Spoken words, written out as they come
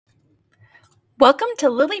Welcome to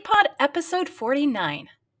LilyPod episode 49,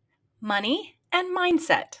 Money and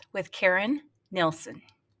Mindset with Karen Nilsson.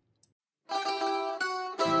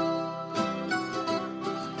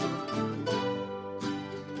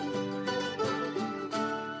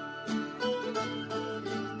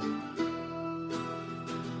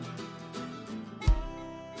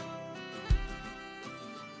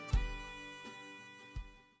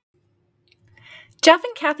 Jeff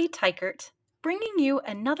and Kathy Teichert bringing you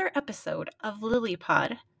another episode of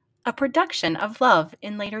LilyPod, a production of Love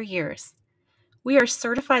in Later Years. We are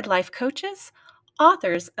certified life coaches,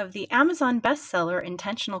 authors of the Amazon bestseller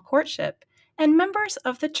Intentional Courtship, and members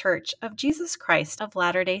of the Church of Jesus Christ of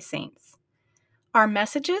Latter-day Saints. Our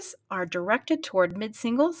messages are directed toward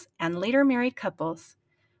mid-singles and later married couples.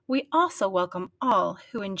 We also welcome all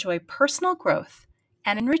who enjoy personal growth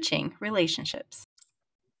and enriching relationships.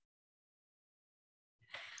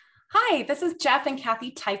 Hi, this is Jeff and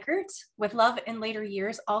Kathy Teichert with Love in Later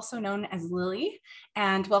Years, also known as Lily.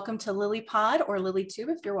 And welcome to LilyPod or LilyTube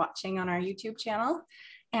if you're watching on our YouTube channel.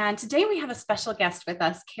 And today we have a special guest with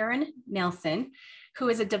us, Karen Nilsson, who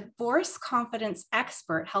is a divorce confidence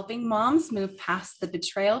expert helping moms move past the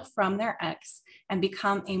betrayal from their ex and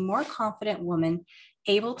become a more confident woman,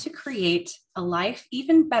 able to create a life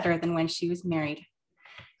even better than when she was married.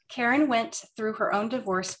 Karen went through her own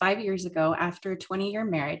divorce 5 years ago after a 20-year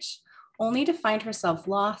marriage, only to find herself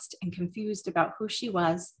lost and confused about who she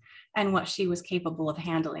was and what she was capable of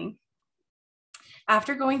handling.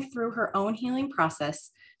 After going through her own healing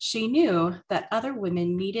process, she knew that other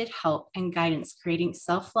women needed help and guidance creating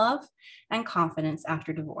self-love and confidence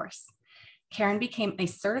after divorce. Karen became a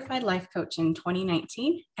certified life coach in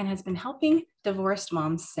 2019 and has been helping divorced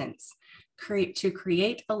moms since to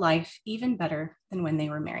create a life even better than when they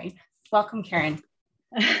were married. Welcome, Karen.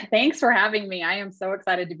 Thanks for having me. I am so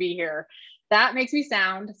excited to be here. That makes me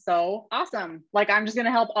sound so awesome. Like I'm just going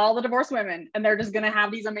to help all the divorced women and they're just going to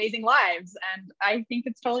have these amazing lives. And I think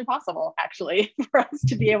it's totally possible actually for us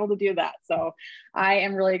to be able to do that. So I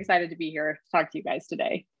am really excited to be here to talk to you guys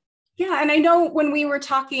today. Yeah. And I know when we were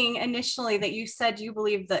talking initially that you said you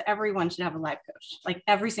believe that everyone should have a life coach, like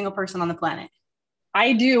every single person on the planet.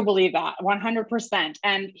 I do believe that 100%.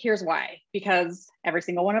 And here's why, because every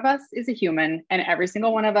single one of us is a human and every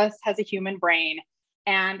single one of us has a human brain.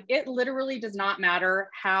 And it literally does not matter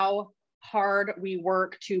how hard we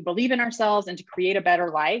work to believe in ourselves and to create a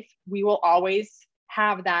better life. We will always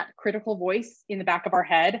have that critical voice in the back of our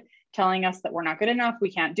head telling us that we're not good enough, we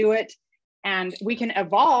can't do it. And we can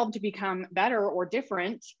evolve to become better or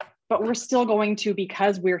different, but we're still going to,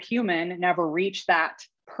 because we're human, never reach that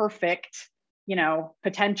perfect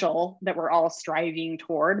potential that we're all striving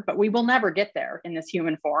toward, but we will never get there in this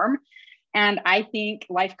human form. And I think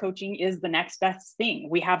life coaching is the next best thing.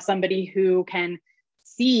 We have somebody who can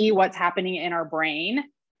see what's happening in our brain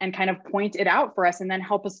and kind of point it out for us and then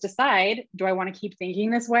help us decide, do I want to keep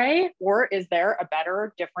thinking this way? Or is there a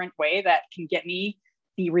better, different way that can get me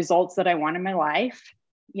the results that I want in my life,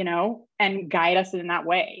 and guide us in that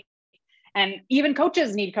way? And even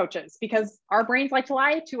coaches need coaches because our brains like to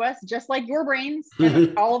lie to us, just like your brains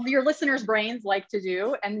and all of your listeners' brains like to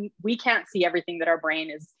do. And we can't see everything that our brain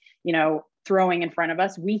is, throwing in front of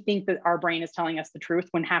us. We think that our brain is telling us the truth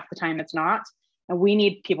when half the time it's not. And we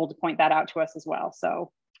need people to point that out to us as well. So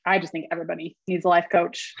I just think everybody needs a life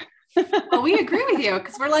coach. Well, we agree with you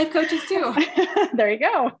because we're life coaches too. There you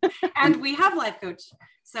go. And we have life coach.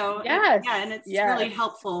 So yes. And it's really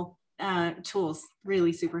helpful tools,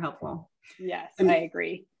 really super helpful. Yes, I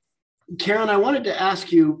agree. Karen, I wanted to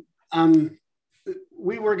ask you,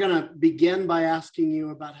 we were going to begin by asking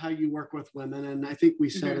you about how you work with women. And I think we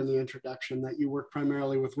said in the introduction that you work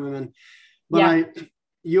primarily with women. But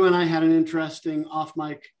you and I had an interesting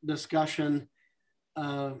off-mic discussion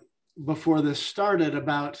before this started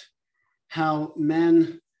about how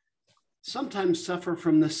men sometimes suffer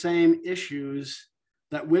from the same issues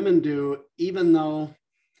that women do, even though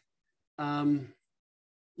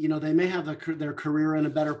they may have their career in a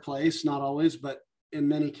better place, not always, but in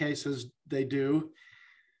many cases they do,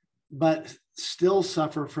 but still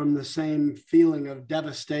suffer from the same feeling of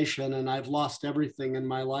devastation and I've lost everything and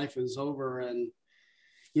my life is over. And,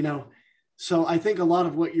 so I think a lot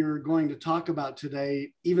of what you're going to talk about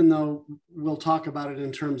today, even though we'll talk about it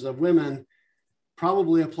in terms of women,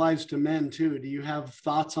 probably applies to men too. Do you have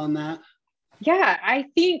thoughts on that? Yeah, I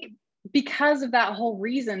think because of that whole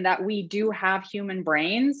reason that we do have human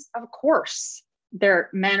brains, of course,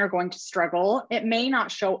 men are going to struggle. It may not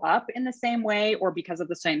show up in the same way or because of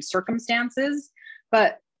the same circumstances,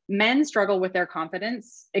 but men struggle with their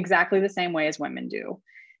confidence exactly the same way as women do.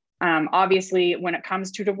 Obviously, when it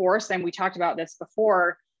comes to divorce, and we talked about this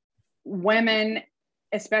before, women,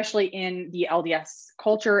 especially in the LDS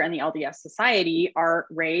culture and the LDS society, are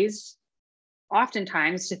raised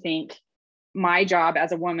oftentimes to think my job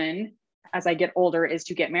as a woman, as I get older, is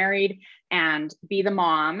to get married and be the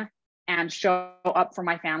mom and show up for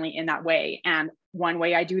my family in that way. And one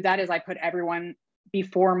way I do that is I put everyone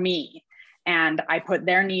before me, and I put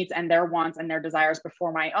their needs and their wants and their desires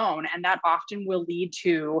before my own. And that often will lead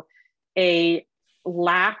to a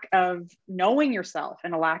lack of knowing yourself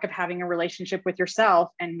and a lack of having a relationship with yourself,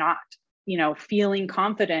 and not, feeling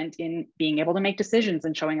confident in being able to make decisions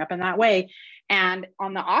and showing up in that way. And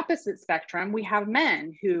on the opposite spectrum, we have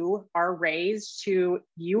men who are raised to,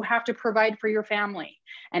 you have to provide for your family.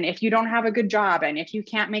 And if you don't have a good job and if you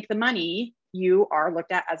can't make the money, you are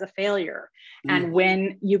looked at as a failure. Mm-hmm. And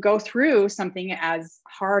when you go through something as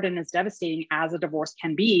hard and as devastating as a divorce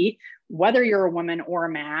can be, whether you're a woman or a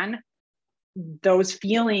man, those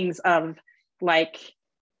feelings of like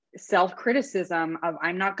self-criticism of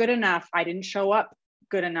I'm not good enough, I didn't show up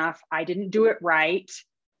good enough, I didn't do it right,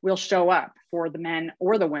 will show up for the men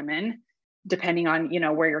or the women, depending on,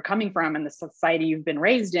 where you're coming from and the society you've been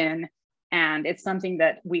raised in. And it's something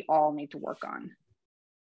that we all need to work on.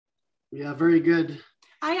 Yeah, very good.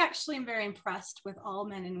 I actually am very impressed with all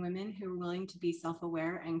men and women who are willing to be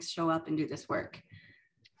self-aware and show up and do this work.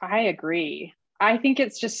 I agree. I think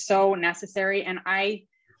it's just so necessary. And I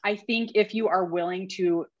think if you are willing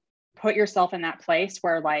to put yourself in that place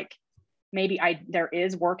where like, maybe there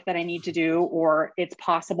is work that I need to do, or it's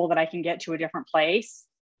possible that I can get to a different place.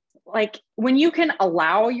 Like when you can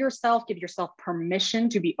allow yourself, give yourself permission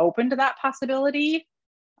to be open to that possibility,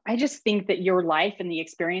 I just think that your life and the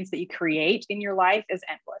experience that you create in your life is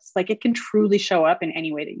endless. Like it can truly show up in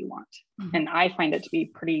any way that you want. Mm-hmm. And I find it to be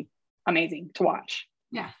pretty amazing to watch.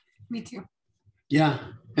 Yeah, me too. Yeah.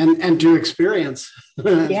 And to experience.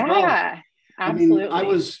 Yeah, well. absolutely. I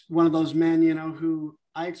was one of those men, who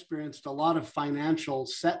I experienced a lot of financial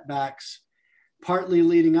setbacks, partly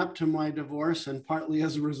leading up to my divorce and partly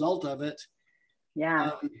as a result of it.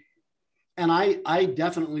 Yeah. And I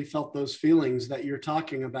definitely felt those feelings that you're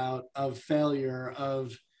talking about of failure,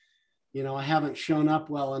 of, I haven't shown up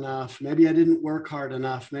well enough. Maybe I didn't work hard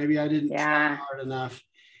enough. Maybe I didn't try hard enough.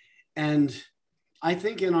 And I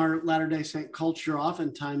think in our Latter-day Saint culture,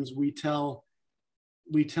 oftentimes we tell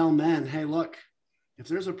men, hey, look, if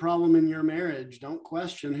there's a problem in your marriage, don't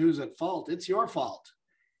question who's at fault. It's your fault,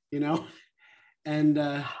 And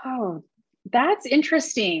oh, that's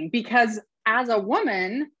interesting, because as a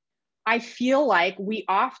woman, I feel like we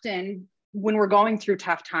often, when we're going through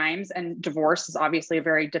tough times, and divorce is obviously a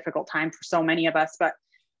very difficult time for so many of us, but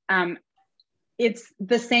it's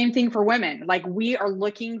the same thing for women. Like we are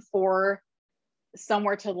looking for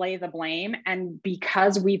somewhere to lay the blame. And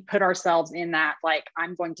because we put ourselves in that, like,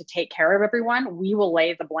 I'm going to take care of everyone, we will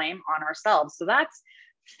lay the blame on ourselves. So that's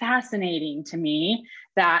fascinating to me,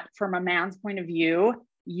 that from a man's point of view,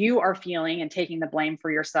 you are feeling and taking the blame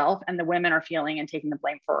for yourself, and the women are feeling and taking the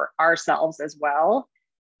blame for ourselves as well,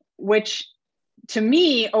 which to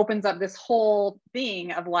me opens up this whole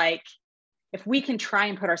thing of like, if we can try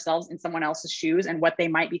and put ourselves in someone else's shoes and what they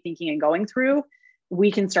might be thinking and going through,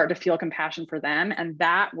 we can start to feel compassion for them. And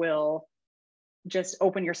that will just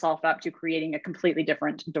open yourself up to creating a completely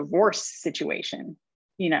different divorce situation.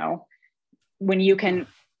 When you can,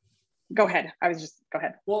 go ahead. Go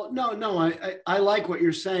ahead. Well, no, I like what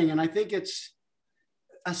you're saying. And I think it's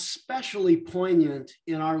especially poignant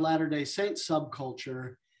in our Latter-day Saint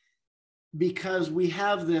subculture, because we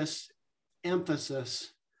have this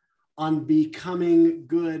emphasis on becoming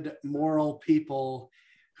good, moral people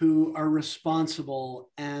who are responsible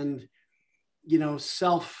and,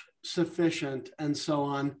 self-sufficient and so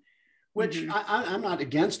on, which mm-hmm. I'm not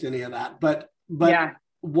against any of that, but yeah.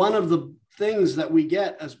 One of the things that we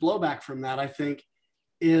get as blowback from that, I think,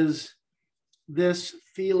 is this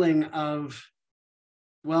feeling of,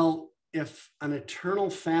 well, if an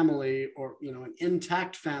eternal family or, an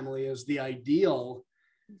intact family is the ideal,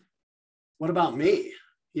 what about me?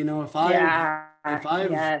 If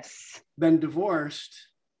I've yes. been divorced,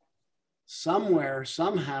 somewhere,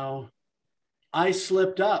 somehow, I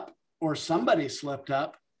slipped up or somebody slipped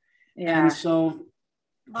up. Yeah. And so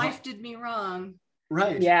life did me wrong.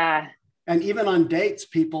 Right. Yeah. And even on dates,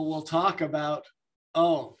 people will talk about,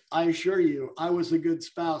 oh, I assure you, I was a good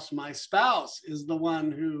spouse. My spouse is the one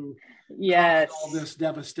who caused all this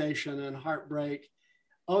devastation and heartbreak.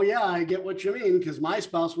 Oh yeah, I get what you mean, because my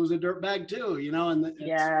spouse was a dirtbag too, and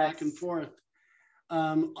it's back and forth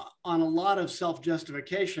on a lot of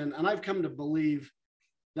self-justification. And I've come to believe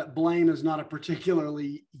that blame is not a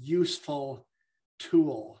particularly useful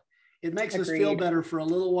tool. It makes us feel better for a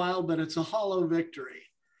little while, but it's a hollow victory.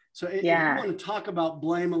 So if you want to talk about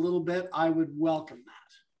blame a little bit, I would welcome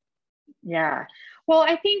that. Yeah. Well,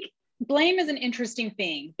 I think blame is an interesting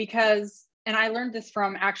thing because, and I learned this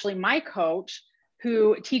from actually my coach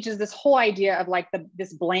who teaches this whole idea of like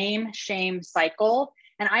this blame shame cycle.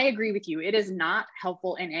 And I agree with you. It is not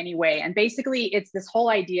helpful in any way. And basically it's this whole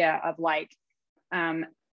idea of like,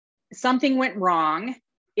 something went wrong.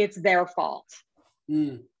 It's their fault.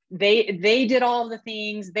 They did all the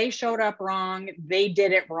things, they showed up wrong, they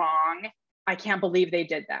did it wrong. I can't believe they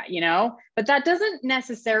did that, but that doesn't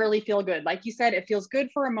necessarily feel good. Like you said, it feels good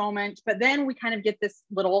for a moment, but then we kind of get this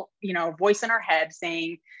little, voice in our head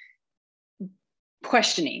saying,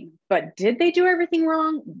 questioning, but did they do everything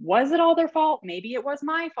wrong? Was it all their fault? Maybe it was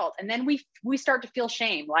my fault. And then we start to feel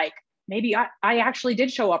shame. Like maybe I actually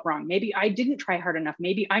did show up wrong. Maybe I didn't try hard enough.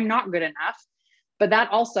 Maybe I'm not good enough. But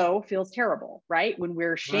that also feels terrible, right? When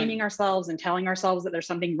we're shaming ourselves and telling ourselves that there's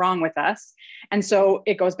something wrong with us. And so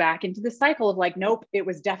it goes back into the cycle of like, nope, it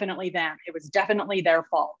was definitely them. It was definitely their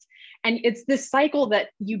fault. And it's this cycle that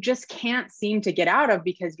you just can't seem to get out of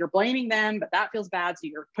because you're blaming them, but that feels bad. So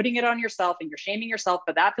you're putting it on yourself and you're shaming yourself,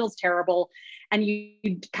 but that feels terrible. And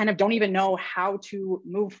you kind of don't even know how to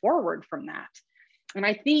move forward from that. And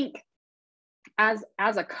I think as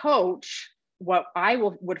a coach, what I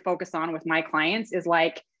would focus on with my clients is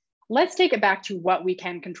like, let's take it back to what we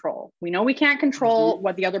can control. We know we can't control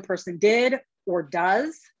what the other person did or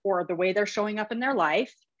does, or the way they're showing up in their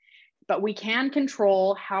life, but we can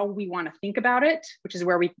control how we want to think about it, which is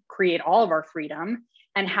where we create all of our freedom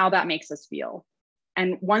and how that makes us feel.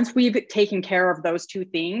 And once we've taken care of those two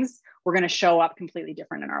things, we're going to show up completely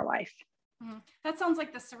different in our life. That sounds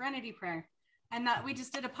like the serenity prayer. And that we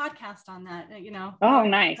just did a podcast on that, Oh,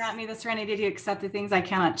 nice. Grant me the serenity to accept the things I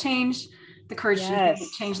cannot change, the courage to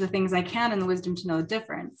change the things I can, and the wisdom to know the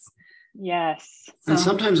difference. Yes. And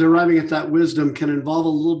sometimes arriving at that wisdom can involve a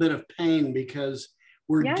little bit of pain because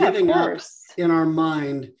we're giving up in our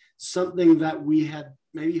mind something that we had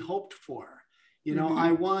maybe hoped for.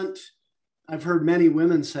 I've heard many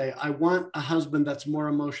women say, I want a husband that's more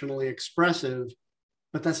emotionally expressive,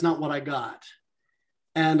 but that's not what I got.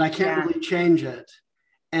 And I can't really change it.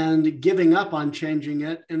 And giving up on changing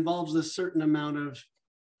it involves a certain amount of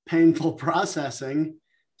painful processing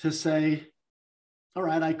to say, all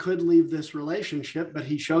right, I could leave this relationship, but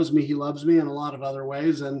he shows me he loves me in a lot of other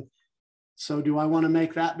ways. And so do I want to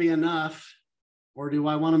make that be enough, or do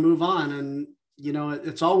I want to move on? And,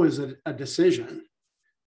 it's always a decision.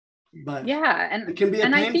 But and it can be a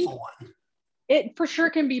painful one. It for sure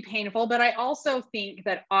can be painful, but I also think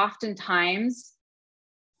that oftentimes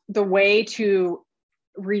the way to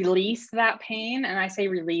release that pain, and I say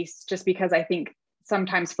release just because I think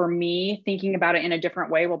sometimes for me, thinking about it in a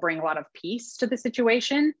different way will bring a lot of peace to the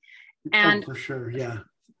situation. And for sure. Yeah.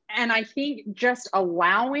 And I think just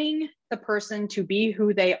allowing the person to be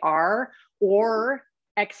who they are, or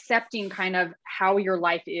accepting kind of how your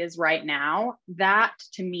life is right now, that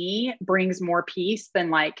to me brings more peace than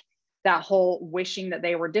like that whole wishing that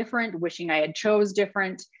they were different, wishing I had chose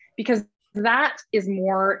different, because that is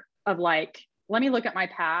more of like, let me look at my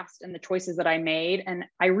past and the choices that I made. And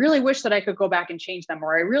I really wish that I could go back and change them,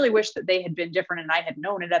 or I really wish that they had been different and I had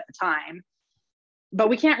known it at the time. But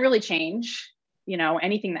we can't really change,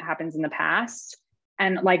 anything that happens in the past.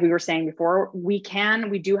 And like we were saying before, we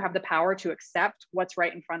do have the power to accept what's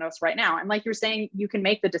right in front of us right now. And like you're saying, you can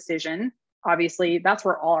make the decision. Obviously, that's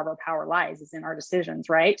where all of our power lies, is in our decisions,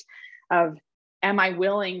 right? Of, am I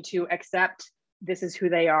willing to accept this is who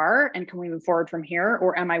they are and can we move forward from here?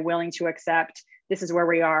 Or am I willing to accept this is where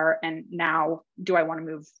we are and now do I want to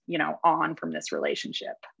move, on from this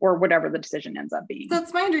relationship, or whatever the decision ends up being? So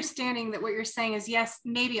it's my understanding that what you're saying is, yes,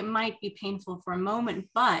 maybe it might be painful for a moment,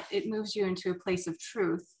 but it moves you into a place of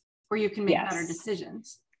truth where you can make better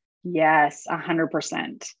decisions. Yes,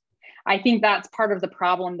 100%. I think that's part of the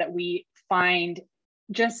problem that we find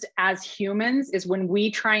just as humans, is when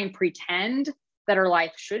we try and pretend that our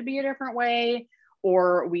life should be a different way,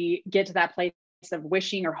 or we get to that place of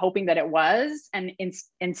wishing or hoping that it was, and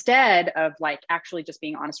instead of like actually just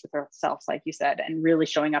being honest with ourselves, like you said, and really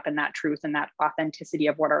showing up in that truth and that authenticity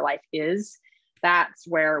of what our life is, that's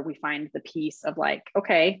where we find the peace of like,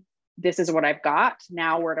 okay, this is what I've got.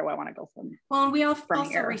 Now, where do I want to go from? Well, and we also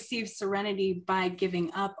receive serenity by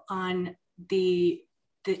giving up on the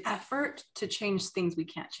effort to change things we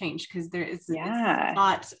can't change, because there is it's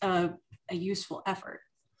not a useful effort.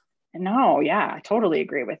 No, yeah, I totally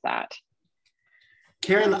agree with that.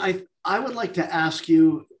 Karen, I would like to ask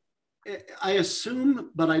you, I assume,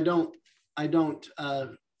 but I don't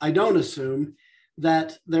assume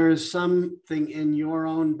that there is something in your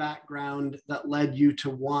own background that led you to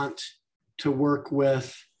want to work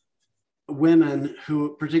with women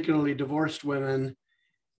who, particularly divorced women,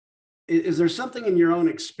 is there something in your own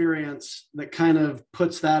experience that kind of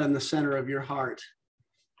puts that in the center of your heart?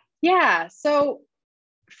 Yeah. So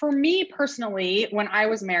for me personally, when I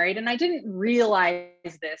was married, and I didn't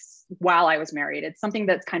realize this while I was married, it's something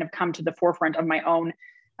that's kind of come to the forefront of my own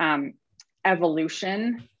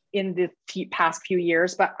evolution in the past few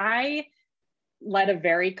years, but I led a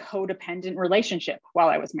very codependent relationship while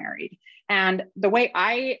I was married. And the way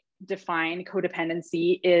I define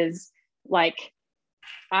codependency is like,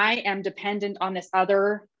 I am dependent on this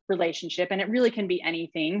other relationship, and it really can be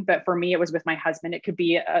anything. But for me, it was with my husband. It could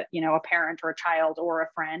be a parent or a child or a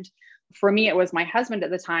friend. For me, it was my husband at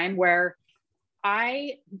the time, where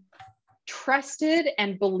I trusted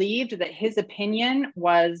and believed that his opinion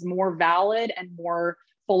was more valid and more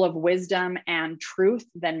full of wisdom and truth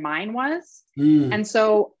than mine was. And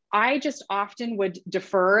so I just often would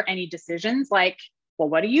defer any decisions like, well,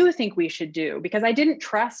 what do you think we should do? Because I didn't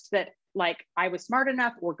trust that like I was smart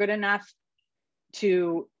enough or good enough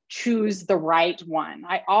to choose the right one.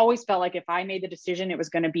 I always felt like if I made the decision, it was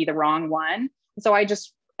going to be the wrong one. So I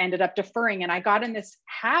just ended up deferring. And I got in this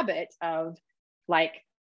habit of like,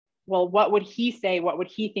 well, what would he say? What would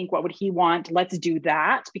he think? What would he want? Let's do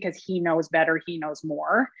that because he knows better. He knows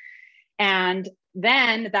more. And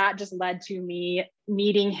then that just led to me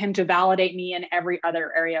needing him to validate me in every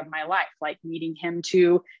other area of my life, like needing him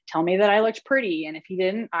to tell me that I looked pretty. And if he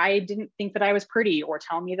didn't, I didn't think that I was pretty, or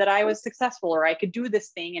tell me that I was successful or I could do this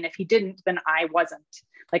thing. And if he didn't, then I wasn't.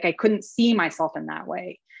 Like I couldn't see myself in that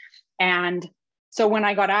way. And so when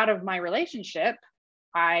I got out of my relationship,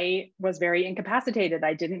 I was very incapacitated.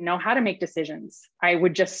 I didn't know how to make decisions. I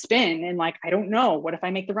would just spin and like, I don't know. What if I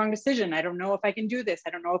make the wrong decision? I don't know if I can do this. I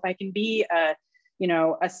don't know if I can be a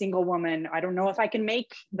single woman. I don't know if I can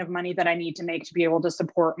make the money that I need to make to be able to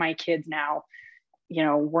support my kids now.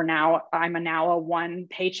 I'm now a one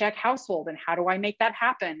paycheck household, and how do I make that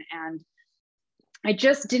happen? And I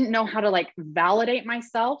just didn't know how to like validate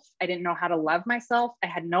myself. I didn't know how to love myself. I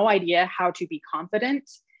had no idea how to be confident.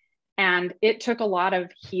 And it took a lot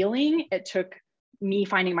of healing. It took me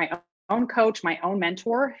finding my own coach, my own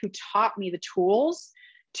mentor, who taught me the tools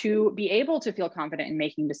to be able to feel confident in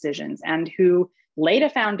making decisions, and who laid a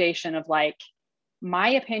foundation of like, my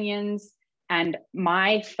opinions and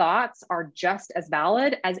my thoughts are just as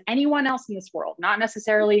valid as anyone else in this world. Not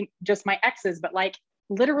necessarily just my exes, but like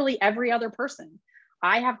literally every other person.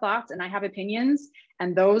 I have thoughts and I have opinions,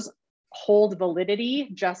 and those hold validity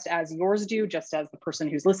just as yours do, just as the person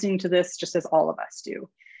who's listening to this, just as all of us do.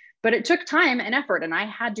 But it took time and effort, and I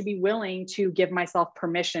had to be willing to give myself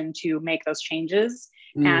permission to make those changes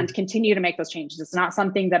and continue to make those changes. It's not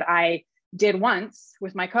something that I did once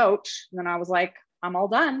with my coach. And then I was like, I'm all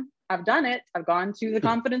done. I've done it. I've gone to the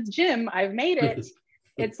confidence gym. I've made it.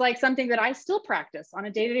 It's like something that I still practice on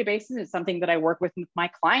a day-to-day basis. It's something that I work with my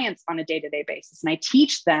clients on a day-to-day basis. And I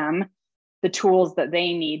teach them the tools that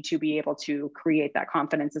they need to be able to create that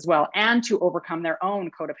confidence as well, and to overcome their own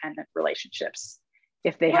codependent relationships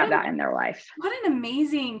if they have that in their life. What an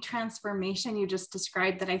amazing transformation you just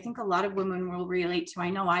described that I think a lot of women will relate to. I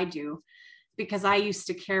know I do, because I used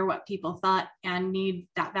to care what people thought and need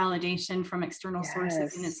that validation from external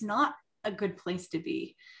sources. And it's not a good place to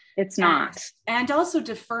be. It's not. And also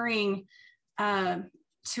deferring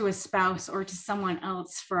to a spouse or to someone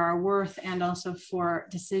else for our worth and also for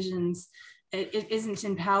decisions, it isn't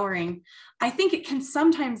empowering. I think it can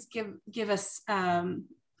sometimes give us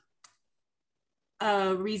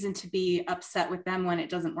a reason to be upset with them when it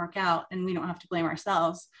doesn't work out, and we don't have to blame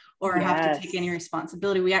ourselves or have to take any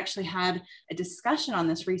responsibility. We actually had a discussion on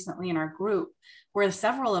this recently in our group, where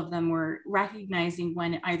several of them were recognizing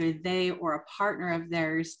when either they or a partner of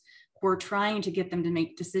theirs were trying to get them to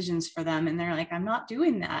make decisions for them, and they're like, I'm not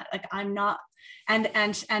doing that. Like, I'm not, and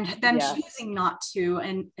them choosing not to,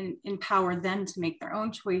 and empower them to make their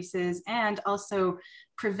own choices, and also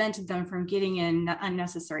prevented them from getting in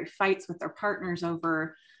unnecessary fights with their partners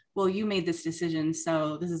over, well, you made this decision,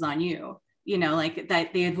 so this is on you. Like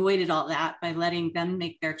that, they avoided all that by letting them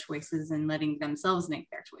make their choices and letting themselves make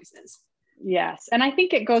their choices. Yes. And I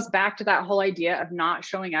think it goes back to that whole idea of not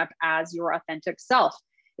showing up as your authentic self.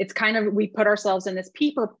 It's kind of, we put ourselves in this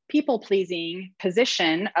people pleasing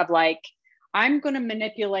position of like, I'm going to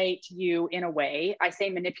manipulate you in a way. I say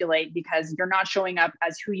manipulate because you're not showing up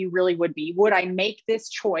as who you really would be. Would I make this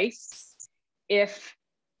choice if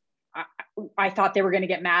I thought they were going to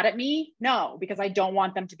get mad at me? No, because I don't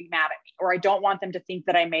want them to be mad at me, or I don't want them to think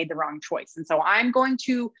that I made the wrong choice. And so I'm going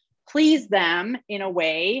to please them in a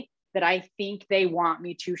way that I think they want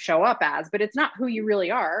me to show up as, but it's not who you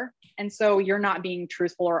really are. And so you're not being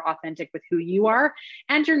truthful or authentic with who you are,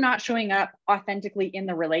 and you're not showing up authentically in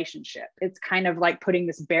the relationship. It's kind of like putting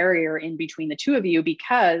this barrier in between the two of you,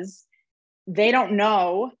 because they don't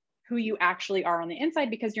know who you actually are on the inside,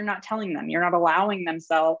 because you're not telling them, you're not allowing them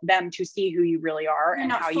to see who you really are, you're and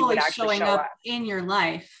not how fully you would actually showing show up up in your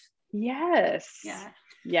life. Yes. Yeah.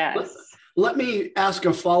 Yes. Let me ask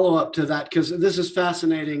a follow-up to that, because this is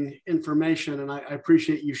fascinating information and I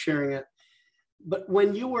appreciate you sharing it. But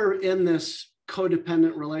when you were in this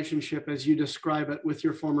codependent relationship, as you describe it, with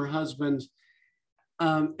your former husband,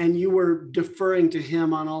 and you were deferring to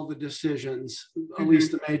him on all the decisions, at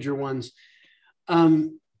least the major ones,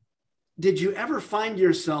 did you ever find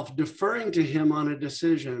yourself deferring to him on a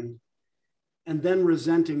decision and then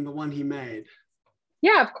resenting the one he made?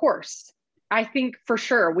 Yeah, of course. I think for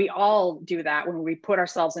sure we all do that when we put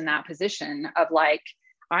ourselves in that position of like,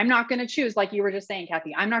 I'm not going to choose, like you were just saying,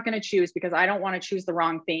 Kathy, I'm not going to choose because I don't want to choose the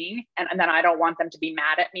wrong thing. And then I don't want them to be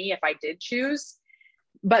mad at me if I did choose.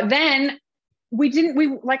 But then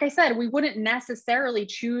like I said, we wouldn't necessarily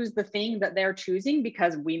choose the thing that they're choosing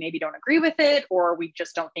because we maybe don't agree with it, or we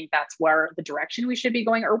just don't think that's where the direction we should be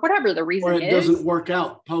going, or whatever the reason is. Or it doesn't work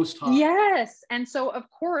out post hoc. Yes. And so of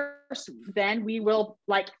course, then we will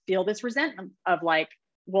like feel this resentment of like,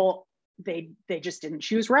 well, they just didn't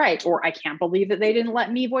choose right, or I can't believe that they didn't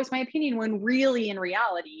let me voice my opinion, when really in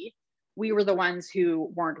reality, we were the ones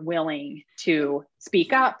who weren't willing to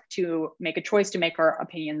speak up, to make a choice, to make our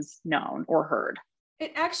opinions known or heard.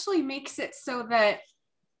 It actually makes it so that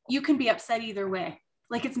you can be upset either way.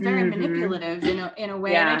 Like it's very manipulative in a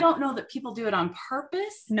way. Yeah. And I don't know that people do it on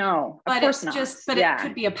purpose. No, but it's not. It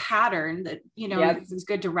could be a pattern that, it's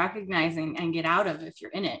good to recognize and get out of if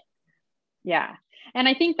you're in it. Yeah. And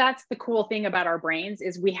I think that's the cool thing about our brains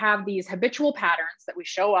is we have these habitual patterns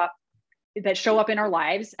that show up in our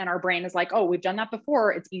lives, and our brain is like, oh, we've done that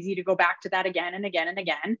before. It's easy to go back to that again and again and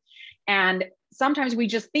again. And sometimes we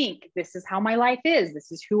just think, this is how my life is.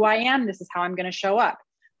 This is who I am. This is how I'm going to show up.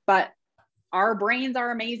 But our brains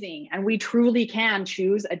are amazing, and we truly can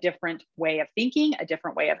choose a different way of thinking, a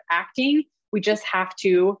different way of acting. We just have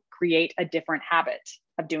to create a different habit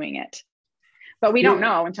of doing it. But we don't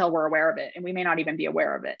know until we're aware of it. And we may not even be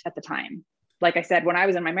aware of it at the time. Like I said, when I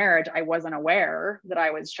was in my marriage, I wasn't aware that I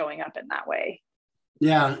was showing up in that way.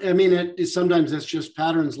 Yeah. I mean, sometimes it's just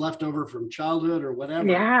patterns left over from childhood or whatever.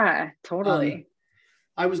 Yeah, totally.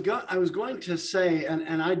 I was going to say,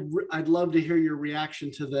 and I'd love to hear your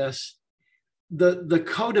reaction to this. The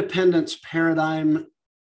codependence paradigm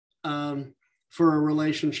for a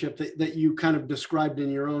relationship that you kind of described in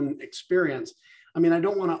your own experience. I mean, I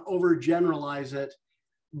don't want to overgeneralize it,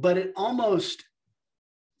 but it almost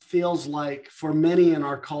feels like for many in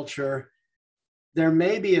our culture, there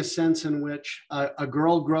may be a sense in which a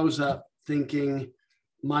girl grows up thinking,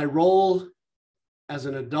 my role as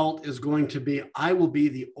an adult is going to be, I will be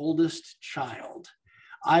the oldest child.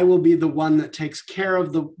 I will be the one that takes care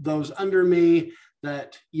of those under me,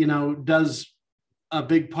 that, does a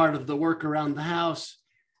big part of the work around the house.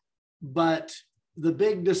 But the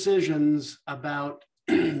big decisions about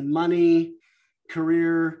money,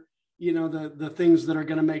 career, the things that are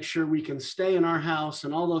going to make sure we can stay in our house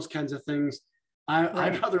and all those kinds of things,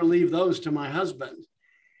 I'd rather leave those to my husband.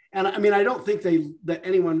 And I mean, I don't think that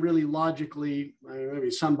anyone really logically,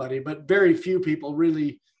 maybe somebody, but very few people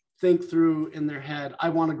really think through in their head, I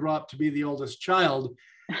want to grow up to be the oldest child.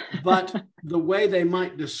 But the way they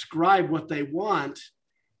might describe what they want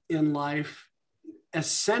in life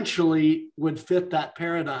essentially would fit that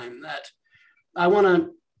paradigm, that I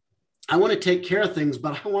want to take care of things,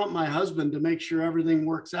 but I want my husband to make sure everything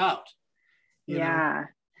works out. You know?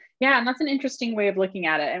 Yeah. And that's an interesting way of looking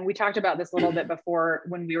at it. And we talked about this a little bit before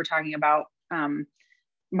when we were talking about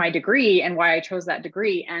my degree and why I chose that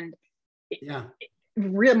degree. And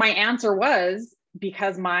my answer was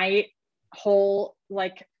because my whole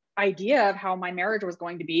idea of how my marriage was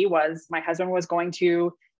going to be was my husband was going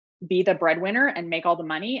to be the breadwinner and make all the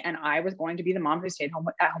money, and I was going to be the mom who stayed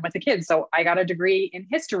at home with the kids. So I got a degree in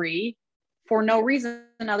history for no reason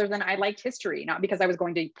other than I liked history, not because I was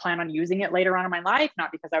going to plan on using it later on in my life,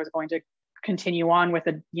 not because I was going to continue on with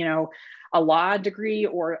a law degree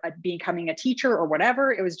or becoming a teacher or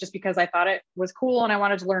whatever. It was just because I thought it was cool and I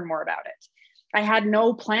wanted to learn more about it. I had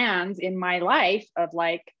no plans in my life of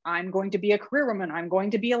I'm going to be a career woman. I'm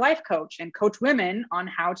going to be a life coach and coach women on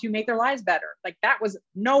how to make their lives better. That was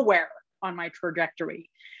nowhere on my trajectory.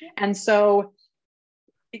 And so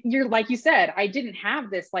like you said, I didn't have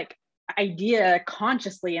this, idea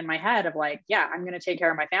consciously in my head of like, yeah, I'm going to take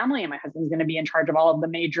care of my family and my husband's going to be in charge of all of the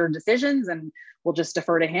major decisions and we'll just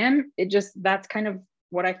defer to him. That's kind of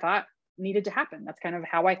what I thought needed to happen. That's kind of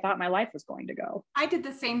how I thought my life was going to go. I did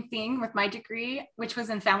the same thing with my degree, which was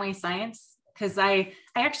in family science, because I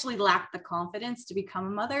actually lacked the confidence to become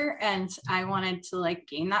a mother, and I wanted to like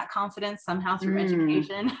gain that confidence somehow through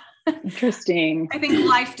education. Interesting. I think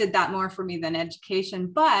life did that more for me than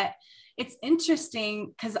education, but it's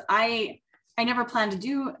interesting because I never planned to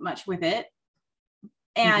do much with it.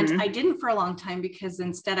 And I didn't for a long time, because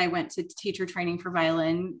instead I went to teacher training for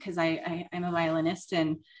violin, because I'm a violinist,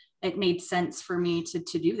 and it made sense for me to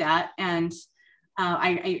do that. And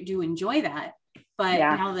I do enjoy that. But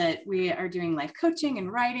now that we are doing life coaching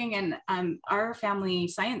and writing, and our family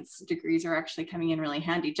science degrees are actually coming in really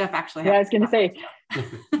handy. Jeff actually, I was going to say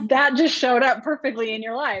that just showed up perfectly in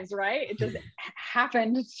your lives, right? It just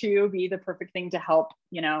happened to be the perfect thing to help,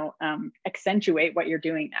 accentuate what you're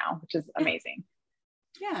doing now, which is amazing.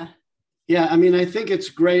 Yeah. Yeah. I mean, I think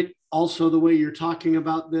it's great also the way you're talking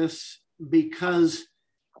about this, because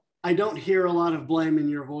I don't hear a lot of blame in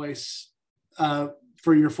your voice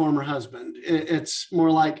for your former husband. It's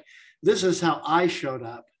more like, this is how I showed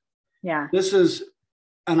up. Yeah.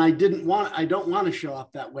 And I don't want to show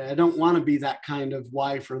up that way. I don't want to be that kind of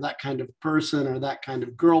wife or that kind of person or that kind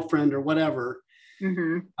of girlfriend or whatever.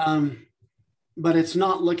 But it's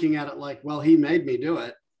not looking at it like, well, he made me do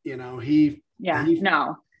it. No. He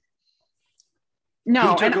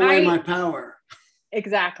took away my power.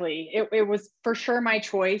 Exactly. It was for sure my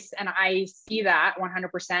choice. And I see that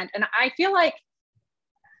 100%. And I feel like,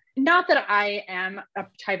 not that I am a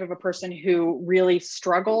type of a person who really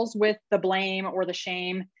struggles with the blame or the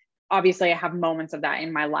shame. Obviously, I have moments of that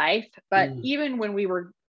in my life. But even when we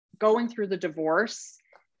were going through the divorce,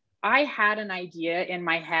 I had an idea in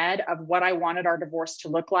my head of what I wanted our divorce to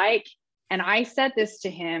look like. And I said this to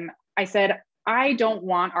him. I said, I don't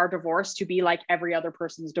want our divorce to be like every other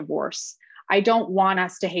person's divorce. I don't want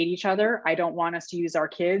us to hate each other. I don't want us to use our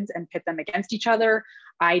kids and pit them against each other.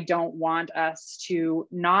 I don't want us to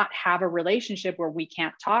not have a relationship where we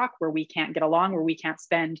can't talk, where we can't get along, where we can't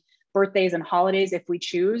spend birthdays and holidays if we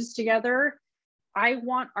choose together. I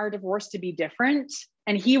want our divorce to be different.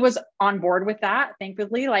 And he was on board with that,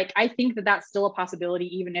 thankfully. Like, I think that that's still a possibility.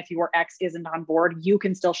 Even if your ex isn't on board, you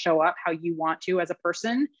can still show up how you want to as a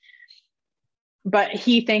person. But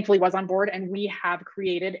he thankfully was on board, and we have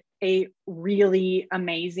created a really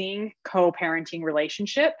amazing co-parenting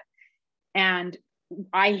relationship. And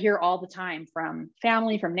I hear all the time from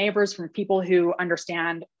family, from neighbors, from people who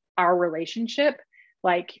understand our relationship,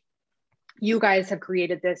 like, you guys have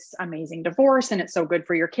created this amazing divorce and it's so good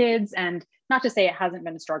for your kids. And not to say it hasn't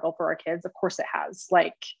been a struggle for our kids. Of course it has.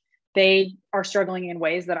 Like, they are struggling in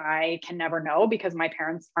ways that I can never know, because my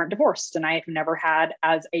parents aren't divorced and I've never had,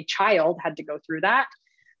 as a child, had to go through that.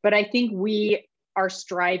 But I think we are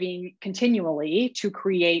striving continually to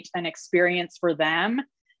create an experience for them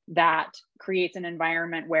that creates an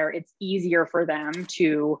environment where it's easier for them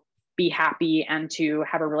to be happy and to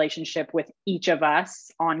have a relationship with each of us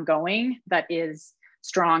ongoing that is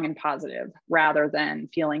strong and positive, rather than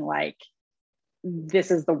feeling like this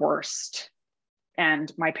is the worst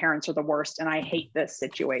and my parents are the worst and I hate this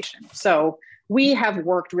situation. So we have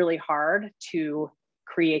worked really hard to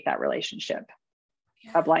create that relationship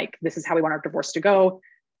of like, this is how we want our divorce to go.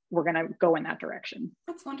 We're going to go in that direction.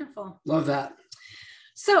 That's wonderful. Love that.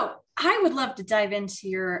 So I would love to dive into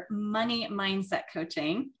your money mindset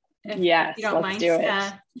coaching. If you don't mind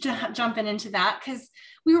jumping into that, because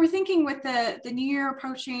we were thinking with the new year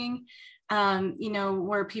approaching,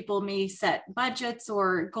 where people may set budgets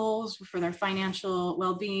or goals for their financial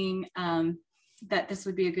well-being, that this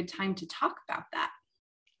would be a good time to talk about that.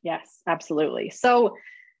 Yes, absolutely. So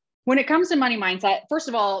when it comes to money mindset, first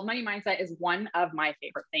of all, money mindset is one of my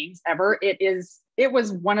favorite things ever. It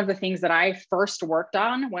was one of the things that I first worked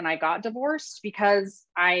on when I got divorced, because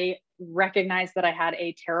I recognized that I had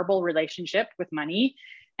a terrible relationship with money.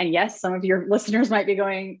 And yes, some of your listeners might be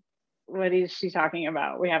going, what is she talking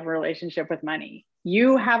about? We have a relationship with money.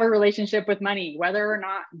 You have a relationship with money, whether or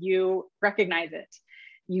not you recognize it.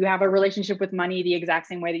 You have a relationship with money the exact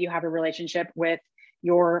same way that you have a relationship with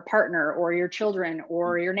your partner or your children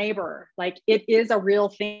or your neighbor. Like, it is a real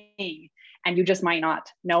thing, and you just might not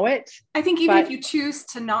know it. I think even if you choose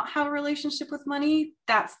to not have a relationship with money,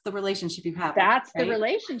 that's the relationship you have. That's right? The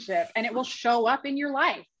relationship, and it will show up in your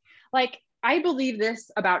life. Like, I believe this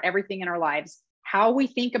about everything in our lives. How we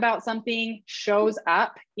think about something shows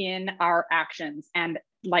up in our actions and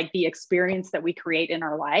like the experience that we create in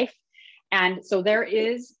our life. And so there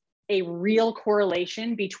is a real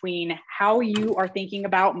correlation between how you are thinking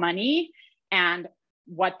about money and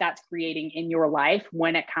what that's creating in your life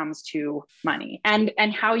when it comes to money, and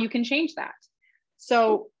how you can change that.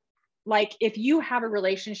 So like, if you have a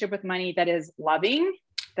relationship with money that is loving,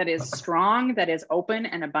 that is strong, that is open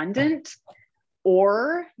and abundant,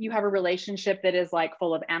 or you have a relationship that is like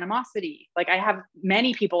full of animosity. Like, I have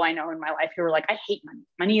many people I know in my life who are like, I hate money.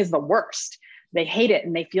 Money is the worst. They hate it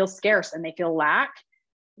and they feel scarce and they feel lack.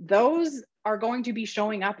 Those are going to be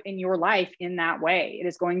showing up in your life in that way. It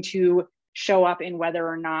is going to show up in whether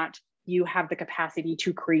or not you have the capacity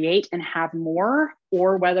to create and have more,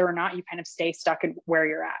 or whether or not you kind of stay stuck in where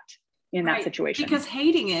you're at in that situation. Because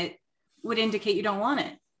hating it would indicate you don't want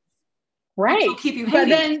it. Right. It'll keep you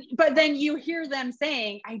hating. But then you hear them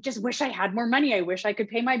saying, I just wish I had more money. I wish I could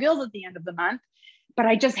pay my bills at the end of the month, but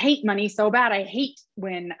I just hate money so bad. I hate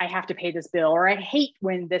when I have to pay this bill, or I hate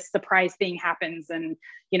when this surprise thing happens. And,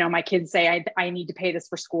 you know, my kids say, I need to pay this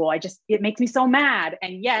for school. It makes me so mad.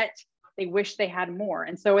 And yet they wish they had more.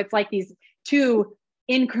 And so it's like these two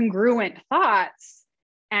incongruent thoughts,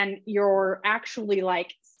 and you're actually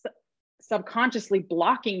like subconsciously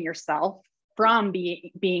blocking yourself from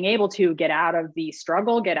being able to get out of the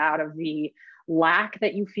struggle, get out of the lack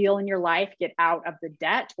that you feel in your life, get out of the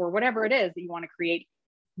debt, or whatever it is that you want to create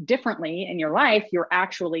differently in your life. You're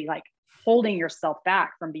actually like holding yourself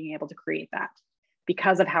back from being able to create that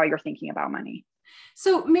because of how you're thinking about money.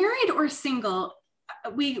 So married or single,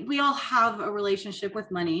 we all have a relationship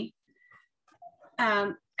with money.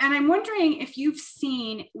 And I'm wondering if you've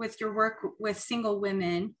seen with your work with single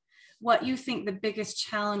women, what you think the biggest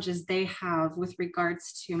challenges they have with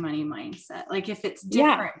regards to money mindset. Like if it's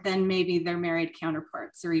different than maybe their married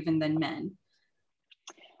counterparts or even than men.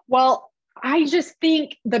 Well, I just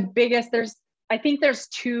think I think there's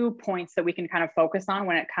 2 points that we can kind of focus on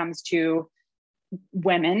when it comes to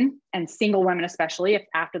women, and single women, especially if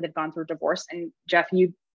after they've gone through divorce. And Jeff,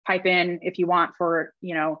 you pipe in if you want for,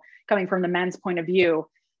 you know, coming from the men's point of view.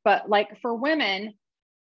 But like for women,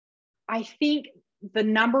 I think the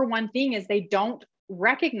number one thing is they don't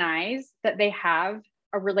recognize that they have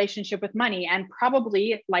a relationship with money. And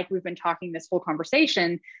probably, like we've been talking this whole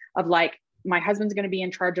conversation of like, my husband's going to be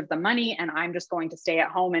in charge of the money and I'm just going to stay at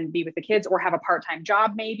home and be with the kids, or have a part-time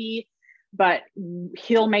job maybe, but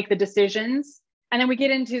he'll make the decisions. And then we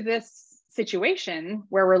get into this situation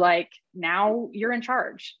where we're like, now you're in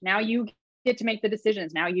charge. Now you get to make the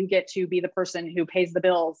decisions. Now you get to be the person who pays the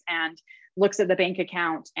bills and looks at the bank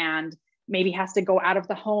account and maybe has to go out of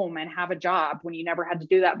the home and have a job when you never had to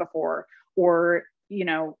do that before, or, you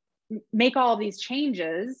know, make all these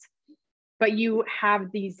changes, but you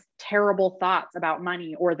have these terrible thoughts about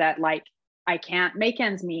money, or that like, I can't make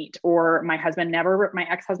ends meet, or my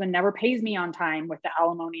ex-husband never pays me on time with the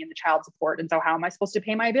alimony and the child support. And so how am I supposed to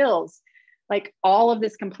pay my bills? Like all of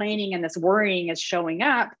this complaining and this worrying is showing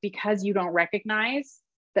up because you don't recognize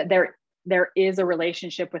that there is a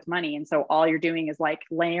relationship with money. And so all you're doing is like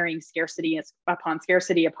layering scarcity upon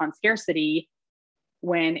scarcity upon scarcity,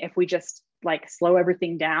 when if we just like slow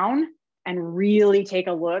everything down and really take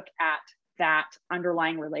a look at that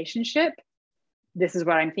underlying relationship. This is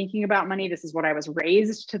what I'm thinking about money. This is what I was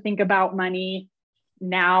raised to think about money.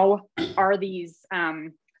 Now, are these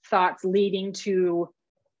thoughts leading to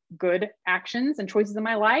good actions and choices in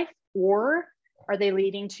my life, or are they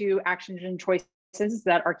leading to actions and choices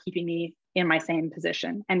that are keeping me in my same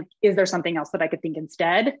position? And is there something else that I could think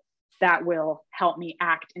instead that will help me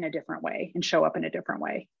act in a different way and show up in a different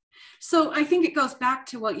way? So I think it goes back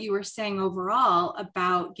to what you were saying overall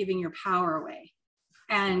about giving your power away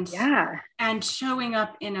and showing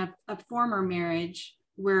up in a former marriage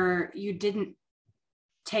where you didn't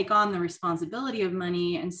take on the responsibility of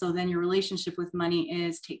money. And so then your relationship with money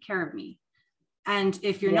is take care of me. And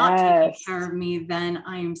if you're not taking care of me, then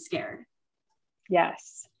I'm scared.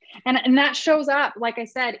 Yes. And that shows up, like I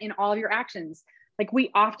said, in all of your actions. Like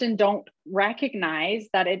we often don't recognize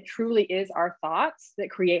that it truly is our thoughts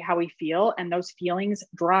that create how we feel, and those feelings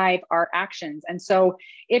drive our actions. And so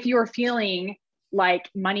if you're feeling like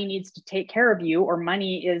money needs to take care of you, or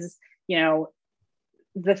money is, you know,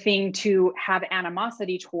 the thing to have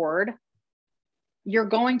animosity toward, you're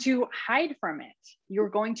going to hide from it. You're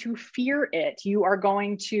going to fear it. You are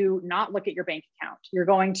going to not look at your bank account. You're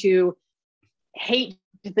going to hate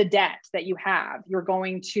the debt that you have. You're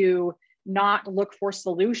going to not look for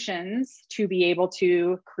solutions to be able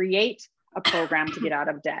to create a program to get out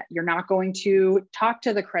of debt. You're not going to talk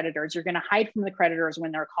to the creditors. You're going to hide from the creditors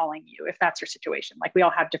when they're calling you, if that's your situation. Like we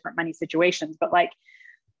all have different money situations, but like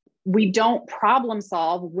we don't problem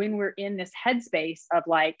solve when we're in this headspace of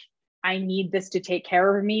like, I need this to take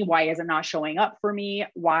care of me. Why is it not showing up for me?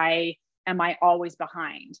 Why am I always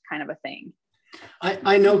behind, kind of a thing?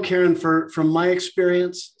 I know, Karen, from my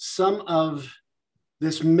experience, some of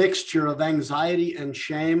this mixture of anxiety and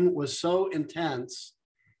shame was so intense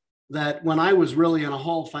that when I was really in a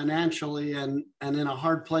hole financially and in a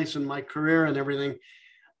hard place in my career and everything,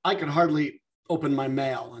 I could hardly open my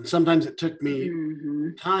mail. And sometimes it took me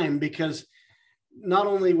time, because not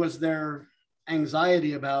only was there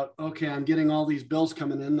anxiety about, okay, I'm getting all these bills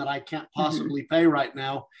coming in that I can't possibly pay right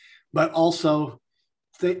now, but also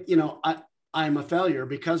I'm a failure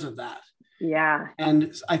because of that. Yeah.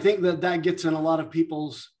 And I think that gets in a lot of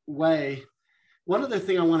people's way. One other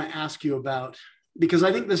thing I want to ask you about, because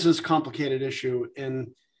I think this is a complicated issue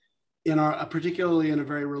in our, particularly in a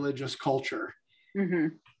very religious culture.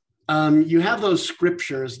 You have those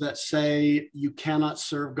scriptures that say you cannot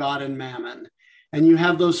serve God and mammon. And you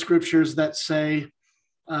have those scriptures that say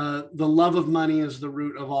the love of money is the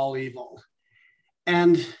root of all evil.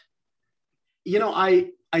 And,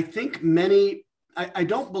 I think I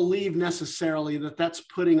don't believe necessarily that that's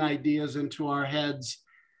putting ideas into our heads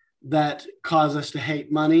that cause us to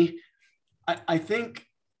hate money. I think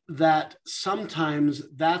that sometimes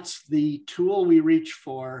that's the tool we reach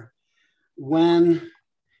for when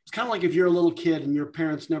it's kind of like if you're a little kid and your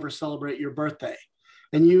parents never celebrate your birthday,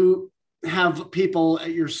 and you have people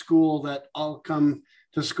at your school that all come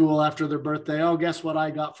to school after their birthday. Oh, guess what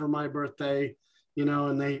I got for my birthday?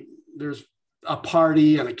 And there's a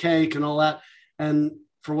party and a cake and all that. And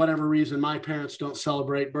for whatever reason, my parents don't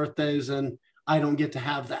celebrate birthdays and I don't get to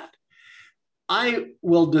have that. I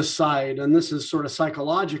will decide, and this is sort of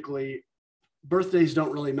psychologically, birthdays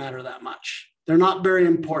don't really matter that much. They're not very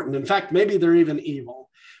important. In fact, maybe they're even evil,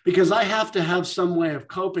 because I have to have some way of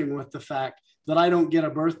coping with the fact that I don't get a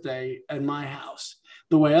birthday at my house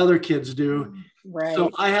the way other kids do. Right.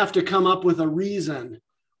 So I have to come up with a reason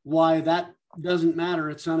why that doesn't matter.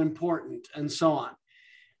 It's unimportant, and so on.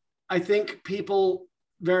 I think people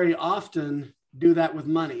very often do that with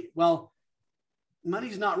money. Well,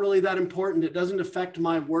 money's not really that important. It doesn't affect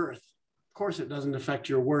my worth. Of course, it doesn't affect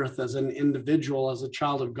your worth as an individual, as a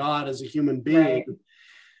child of God, as a human being. Right.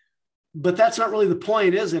 But that's not really the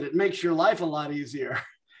point, is it? It makes your life a lot easier.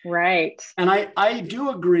 Right. And I do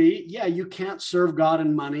agree. Yeah, you can't serve God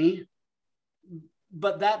and money,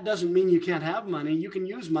 but that doesn't mean you can't have money. You can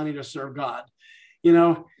use money to serve God,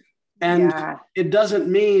 and it doesn't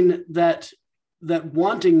mean that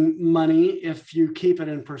wanting money, if you keep it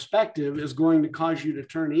in perspective, is going to cause you to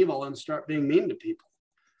turn evil and start being mean to people.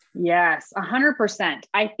 Yes, 100%.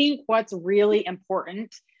 I think what's really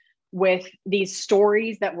important with these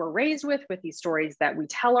stories that we're raised with these stories that we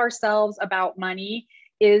tell ourselves about money,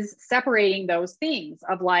 is separating those things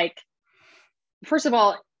of like, first of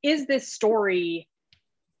all, is this story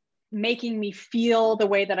making me feel the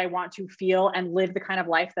way that I want to feel and live the kind of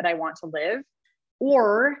life that I want to live?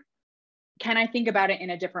 Or can I think about it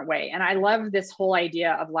in a different way? And I love this whole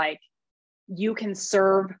idea of like, you can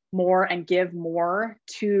serve more and give more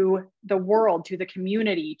to the world, to the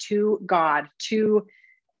community, to God, to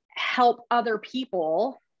help other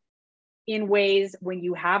people in ways when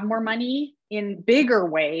you have more money, in bigger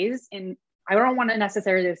ways. I don't want to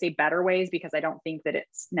necessarily say better ways, because I don't think that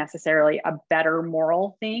it's necessarily a better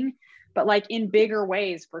moral thing, but like in bigger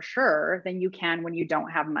ways for sure than you can when you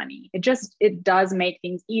don't have money. It does make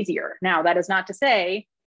things easier. Now, that is not to say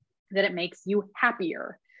that it makes you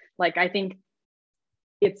happier. Like, I think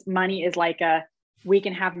money is like we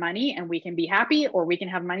can have money and we can be happy, or we can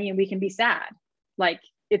have money and we can be sad. Like,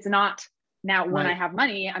 it's not now when I have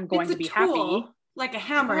money, I'm going to be happy. Like a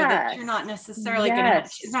hammer that you're not necessarily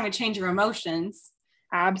it's not going to change your emotions.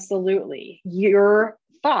 Absolutely. Your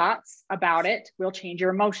thoughts about it will change your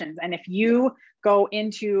emotions. And if you go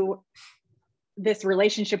into this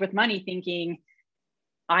relationship with money thinking,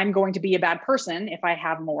 I'm going to be a bad person if I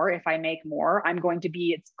have more, if I make more,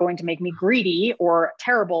 it's going to make me greedy or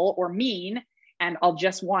terrible or mean, and I'll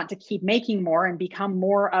just want to keep making more and become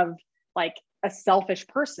more of like a selfish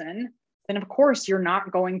person, then of course you're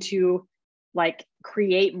not going to like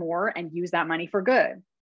create more and use that money for good.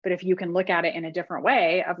 But if you can look at it in a different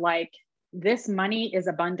way of like, this money is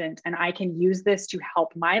abundant and I can use this to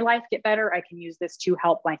help my life get better. I can use this to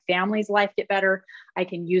help my family's life get better. I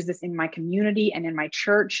can use this in my community and in my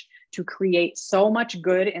church to create so much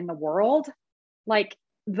good in the world. Like,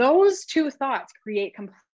 those two thoughts create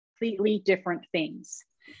completely different things.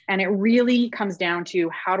 And it really comes down to,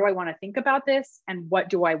 how do I want to think about this? And what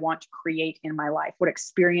do I want to create in my life? What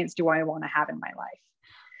experience do I want to have in my life?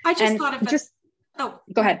 I just thought of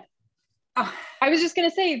go ahead. Oh, I was just going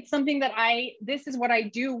to say something that this is what I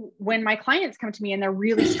do when my clients come to me and they're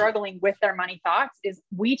really struggling with their money thoughts is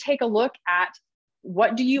we take a look at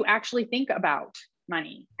what do you actually think about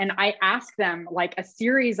money? And I ask them like a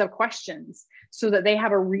series of questions so that they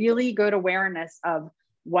have a really good awareness of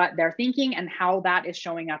what they're thinking and how that is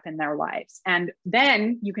showing up in their lives. And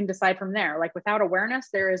then you can decide from there. Like without awareness,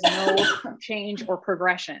 there is no change or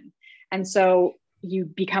progression. And so you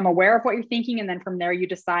become aware of what you're thinking. And then from there, you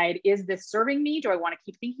decide, is this serving me? Do I want to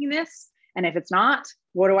keep thinking this? And if it's not,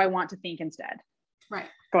 what do I want to think instead? Right.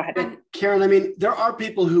 Go ahead. And Karen, I mean, there are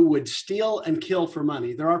people who would steal and kill for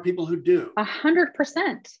money. There are people who do.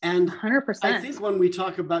 100%. And 100%. I think when we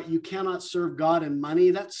talk about you cannot serve God and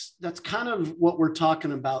money, that's kind of what we're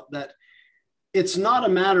talking about, that it's not a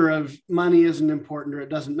matter of money isn't important or it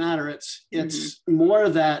doesn't matter. It's more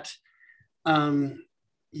that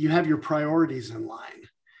you have your priorities in line.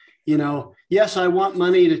 You know, yes, I want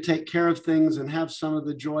money to take care of things and have some of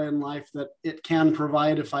the joy in life that it can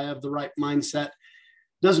provide if I have the right mindset.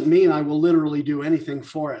 Doesn't mean I will literally do anything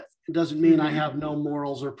for it. It doesn't mean I have no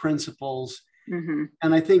morals or principles. And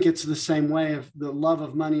I think it's the same way. If the love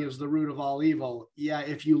of money is the root of all evil, yeah,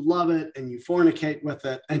 if you love it and you fornicate with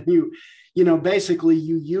it and you know, basically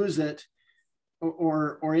you use it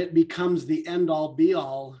or it becomes the end all be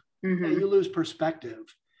all, you lose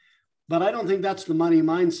perspective. But I don't think that's the money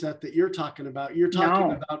mindset that you're talking about. You're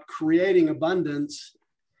talking about creating abundance.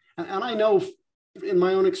 And I know in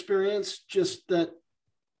my own experience, just that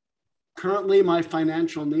currently my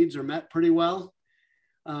financial needs are met pretty well.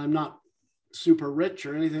 I'm not super rich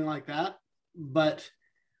or anything like that, but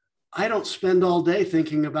I don't spend all day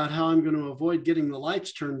thinking about how I'm going to avoid getting the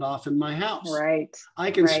lights turned off in my house. Right.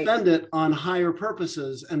 I can spend it on higher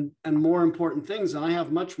purposes and more important things. And I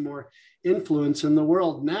have much more influence in the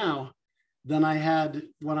world now than I had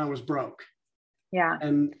when I was broke. Yeah.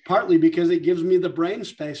 And partly because it gives me the brain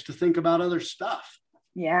space to think about other stuff.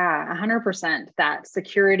 Yeah, 100%. That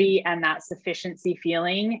security and that sufficiency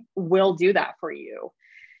feeling will do that for you.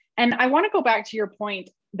 And I want to go back to your point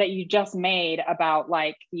that you just made about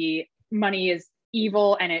like the money is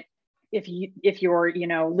evil. And if you're, you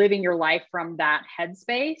know, living your life from that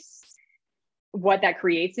headspace, what that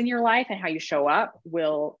creates in your life and how you show up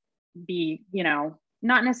will be, you know,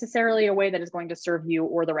 not necessarily a way that is going to serve you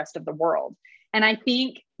or the rest of the world. And I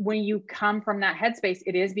think when you come from that headspace,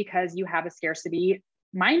 it is because you have a scarcity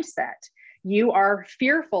mindset. You are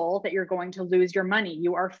fearful that you're going to lose your money.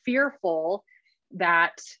 You are fearful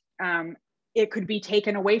that it could be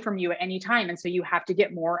taken away from you at any time. And so you have to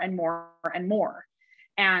get more and more and more.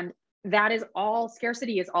 And that is all,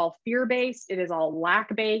 scarcity is all fear-based. It is all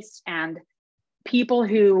lack-based. And people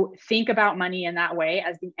who think about money in that way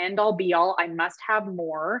as the end all be all, I must have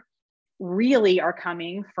more, really are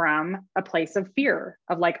coming from a place of fear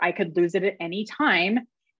of like, I could lose it at any time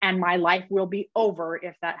and my life will be over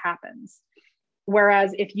if that happens.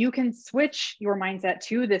 Whereas if you can switch your mindset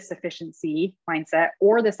to this sufficiency mindset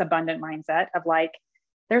or this abundant mindset of like,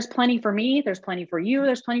 there's plenty for me, there's plenty for you,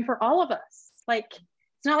 there's plenty for all of us. Like,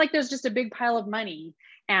 it's not like there's just a big pile of money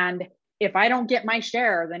and if I don't get my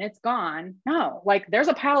share, then it's gone. No, like there's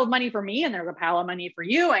a pile of money for me and there's a pile of money for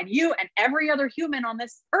you and every other human on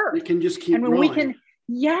this earth. We can just keep and when growing. we can,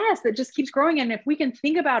 yes, that just keeps growing. And if we can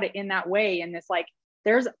think about it in that way, and this like,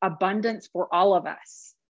 there's abundance for all of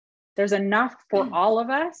us. There's enough for all of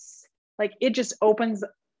us. Like it just opens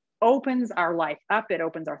our life up. It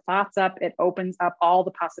opens our thoughts up. It opens up all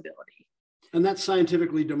the possibility. And that's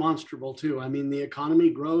scientifically demonstrable too. I mean, the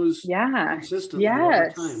economy grows consistently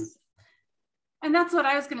over time. And that's what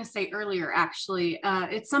I was going to say earlier, actually.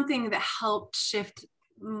 It's something that helped shift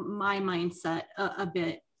my mindset a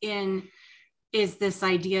bit is this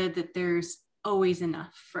idea that there's always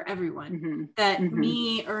enough for everyone, that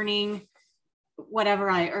me earning whatever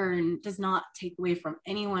I earn does not take away from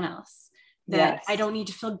anyone else, that I don't need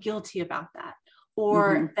to feel guilty about that,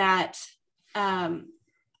 or that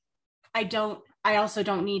I also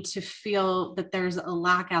don't need to feel that there's a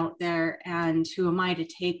lack out there and who am I to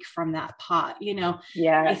take from that pot, you know?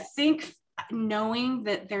 I think knowing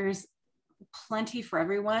that there's plenty for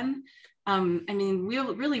everyone, I mean,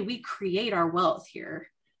 we create our wealth here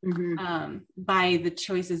by the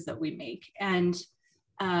choices that we make. And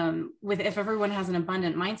if everyone has an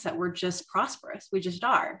abundant mindset, we're just prosperous. We just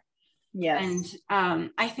are. Yes.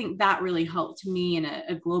 And I think that really helped me in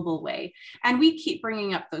a global way. And we keep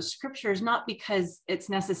bringing up those scriptures, not because it's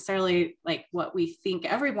necessarily like what we think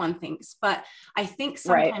everyone thinks, but I think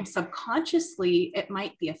sometimes subconsciously it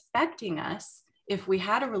might be affecting us if we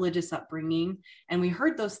had a religious upbringing and we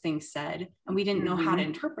heard those things said and we didn't know how to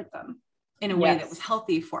interpret them in a way that was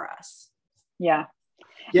healthy for us. Yeah.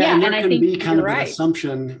 Yeah, and there and I can think be kind you're of an right.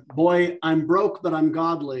 assumption, boy, I'm broke, but I'm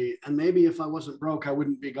godly. And maybe if I wasn't broke, I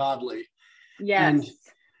wouldn't be godly. And Yes.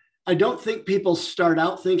 I don't think people start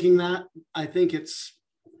out thinking that. I think it's,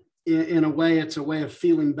 in a way, it's a way of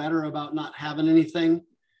feeling better about not having anything.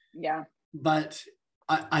 Yeah. But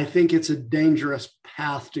I think it's a dangerous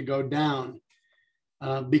path to go down,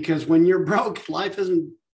 because when you're broke, life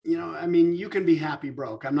isn't, I mean, you can be happy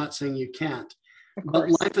broke. I'm not saying you can't, Of but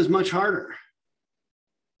course. life is much harder.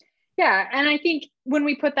 Yeah. And I think when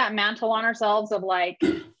we put that mantle on ourselves of like,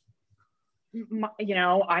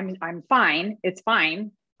 I'm fine. It's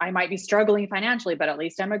fine. I might be struggling financially, but at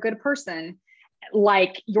least I'm a good person.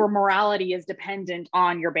 Like your morality is dependent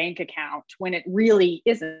on your bank account when it really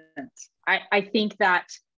isn't. I think that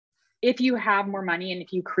if you have more money and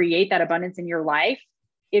if you create that abundance in your life,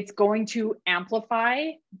 it's going to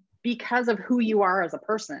amplify because of who you are as a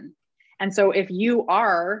person. And so if you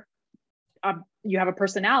are, you have a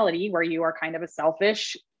personality where you are kind of a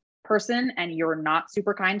selfish person and you're not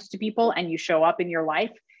super kind to people and you show up in your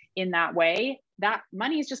life in that way, that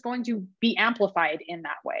money is just going to be amplified in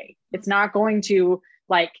that way. It's not going to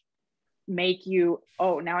like make you,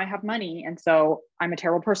 oh, now I have money and so I'm a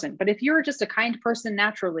terrible person. But if you're just a kind person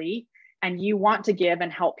naturally and you want to give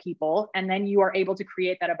and help people, and then you are able to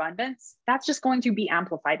create that abundance, that's just going to be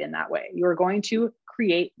amplified in that way. You're going to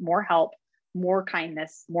create more help, more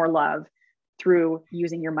kindness, more love through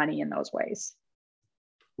using your money in those ways.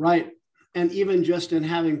 Right. And even just in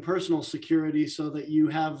having personal security so that you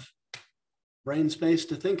have brain space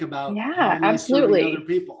to think about, how am I serving other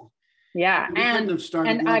people? Yeah. We couldn't have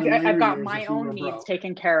started Love in I've Later got Years my if we own were needs broke.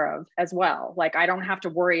 taken care of as well. Like I don't have to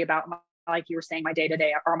worry about like you were saying, my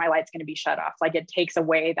day-to-day, or my light's going to be shut off. Like it takes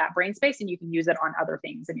away that brain space and you can use it on other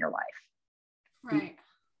things in your life. Right.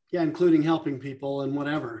 Yeah, including helping people and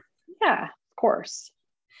whatever. Yeah, of course.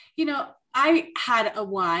 I had a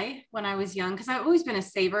why when I was young because I've always been a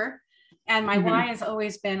saver, and my why has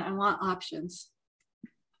always been I want options.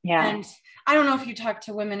 Yeah. And I don't know if you talk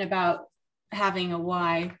to women about having a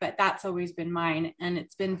why, but that's always been mine, and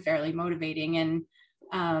it's been fairly motivating. And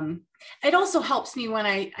it also helps me when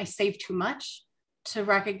I save too much to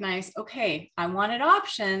recognize, okay, I wanted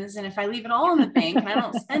options, and if I leave it all in the bank and I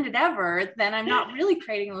don't spend it ever, then I'm not really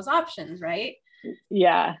creating those options, right?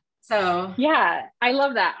 Yeah. So yeah, I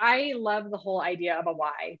love that. I love the whole idea of a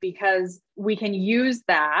why, because we can use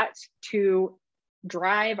that to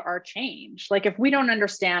drive our change. Like if we don't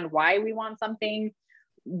understand why we want something,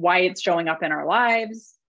 why it's showing up in our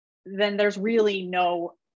lives, then there's really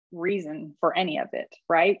no reason for any of it,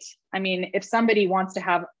 right? I mean, if somebody wants to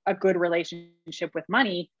have a good relationship with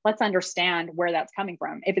money, let's understand where that's coming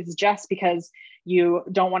from. If it's just because you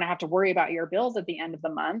don't want to have to worry about your bills at the end of the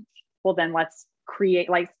month, well, then let's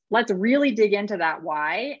really dig into that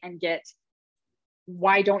why and get,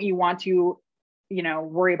 why don't you want to,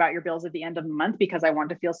 worry about your bills at the end of the month? Because I want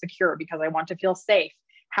to feel secure, because I want to feel safe.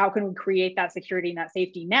 How can we create that security and that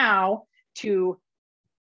safety now to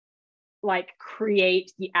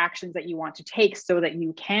create the actions that you want to take so that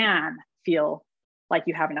you can feel like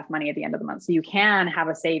you have enough money at the end of the month, so you can have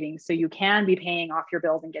a savings, so you can be paying off your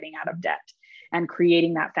bills and getting out of debt and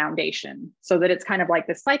creating that foundation, so that it's kind of like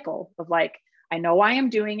this cycle of I know why I'm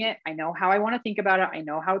doing it. I know how I want to think about it. I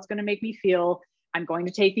know how it's going to make me feel. I'm going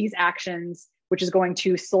to take these actions, which is going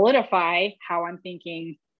to solidify how I'm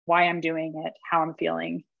thinking, why I'm doing it, how I'm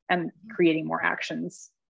feeling, and creating more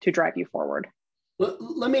actions to drive you forward.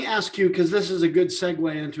 Let me ask you, because this is a good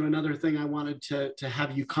segue into another thing I wanted to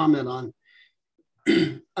have you comment on.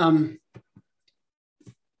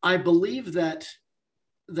 I believe that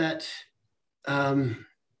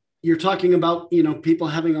you're talking about, people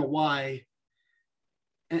having a why,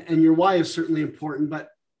 and your why is certainly important, but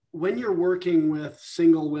when you're working with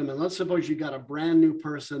single women, let's suppose you got a brand new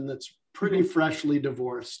person that's pretty freshly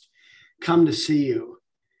divorced come to see you.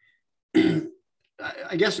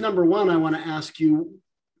 I guess number one, I want to ask you,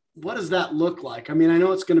 what does that look like? I mean, I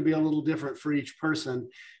know it's going to be a little different for each person,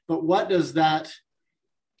 but what does the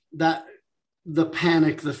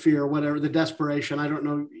panic, the fear, whatever, the desperation, I don't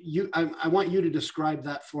know, I want you to describe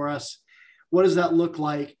that for us. What does that look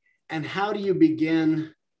like? And how do you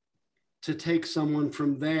begin to take someone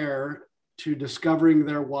from there to discovering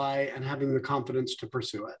their why and having the confidence to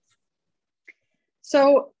pursue it?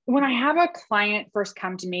 So when I have a client first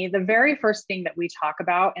come to me, the very first thing that we talk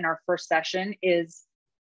about in our first session is,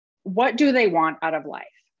 what do they want out of life?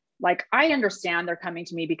 I understand they're coming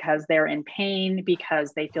to me because they're in pain,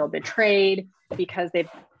 because they feel betrayed, because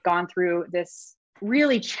they've gone through this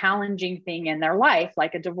really challenging thing in their life,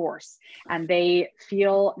 like a divorce, and they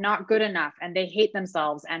feel not good enough and they hate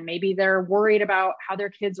themselves. And maybe they're worried about how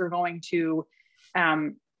their kids are going to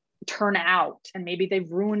turn out, and maybe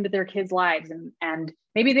they've ruined their kids' lives, and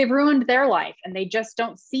maybe they've ruined their life and they just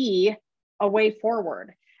don't see a way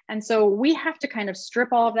forward. And so we have to kind of strip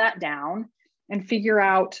all of that down and figure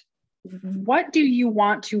out, what do you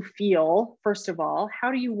want to feel? First of all,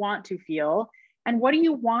 how do you want to feel? And what do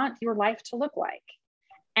you want your life to look like?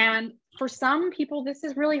 And for some people, this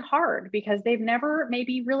is really hard because they've never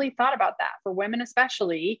maybe really thought about that. For women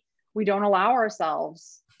especially, we don't allow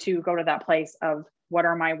ourselves to go to that place of, what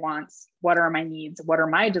are my wants? What are my needs? What are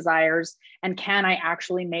my desires? And can I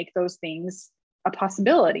actually make those things a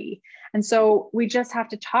possibility? And so we just have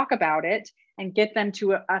to talk about it and get them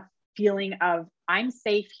to a feeling of, I'm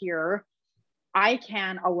safe here. I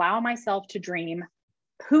can allow myself to dream.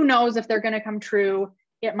 Who knows if they're going to come true?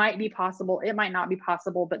 It might be possible. It might not be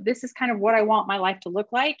possible, but this is kind of what I want my life to look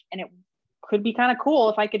like. And it could be kind of cool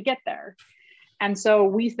if I could get there. And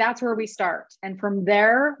so that's where we start. And from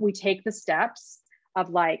there, we take the steps of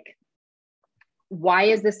like, why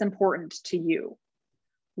is this important to you?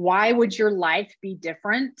 Why would your life be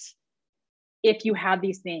different if you had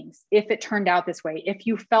these things? If it turned out this way, if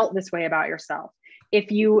you felt this way about yourself, if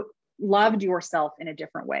you loved yourself in a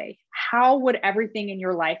different way, how would everything in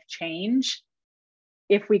your life change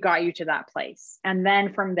if we got you to that place? And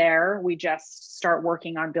then from there, we just start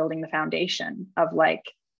working on building the foundation of like,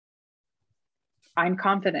 I'm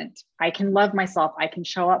confident. I can love myself. I can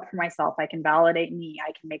show up for myself. I can validate me.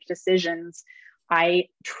 I can make decisions. I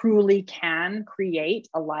truly can create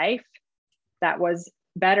a life that was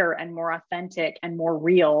better and more authentic and more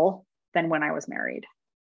real than when I was married.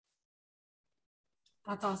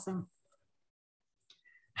 That's awesome.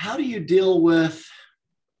 How do you deal with,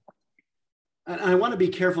 and I want to be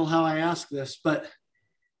careful how I ask this, but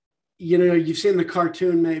you know, you've seen the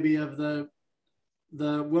cartoon maybe of the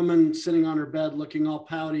woman sitting on her bed looking all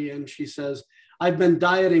pouty, and she says, I've been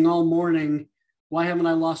dieting all morning. Why haven't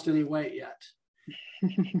I lost any weight yet?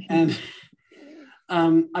 And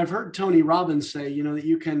I've heard Tony Robbins say, you know,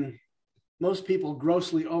 that most people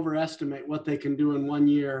grossly overestimate what they can do in 1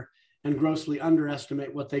 year and grossly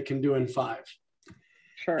underestimate what they can do in 5.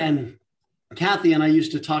 Sure. And Kathy and I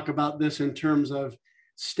used to talk about this in terms of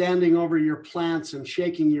standing over your plants and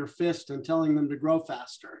shaking your fist and telling them to grow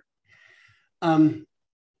faster.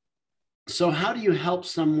 So how do you help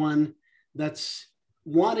someone that's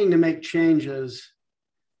wanting to make changes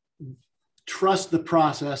trust the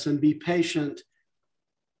process and be patient?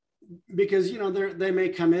 Because, you know, they may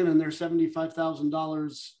come in and they're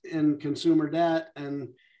 $75,000 in consumer debt, and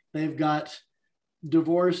they've got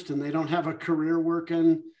divorced and they don't have a career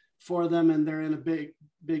working for them, and they're in a big,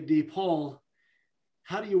 deep hole.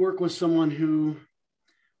 How do you work with someone who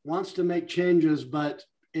wants to make changes, but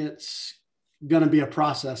it's going to be a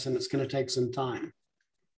process and it's going to take some time?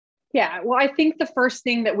 Yeah, well, I think the first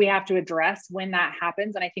thing that we have to address when that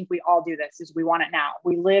happens, and I think we all do this, is we want it now.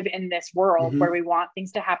 We live in this world where we want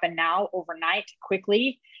things to happen now, overnight,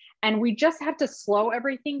 quickly. And we just have to slow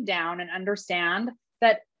everything down and understand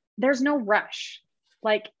that there's no rush.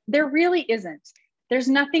 Like, there really isn't. There's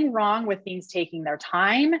nothing wrong with things taking their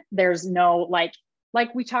time. There's no, like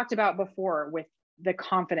we talked about before with the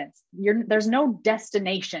confidence, there's no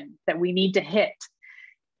destination that we need to hit.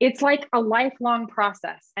 It's like a lifelong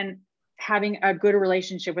process, and having a good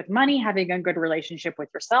relationship with money, having a good relationship with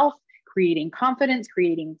yourself, creating confidence,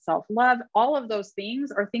 creating self-love, all of those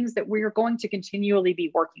things are things that we're going to continually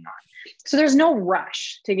be working on. So there's no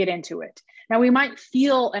rush to get into it. Now, we might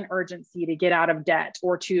feel an urgency to get out of debt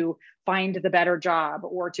or to find the better job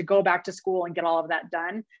or to go back to school and get all of that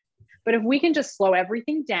done. But if we can just slow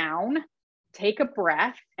everything down, take a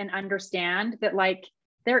breath, and understand that like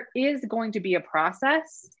there is going to be a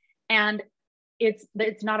process, and it's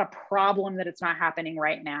not a problem that it's not happening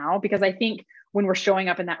right now, because I think when we're showing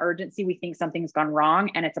up in that urgency, we think something's gone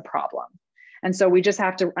wrong and it's a problem. And so we just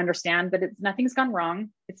have to understand that nothing's gone wrong.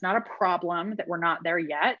 It's not a problem, that we're not there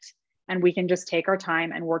yet. And we can just take our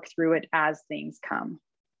time and work through it as things come.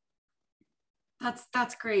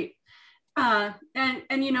 That's great.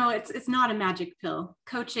 And you know, it's not a magic pill.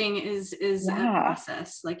 Coaching is a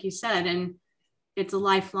process, like you said, and it's a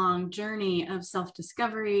lifelong journey of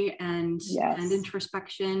self-discovery and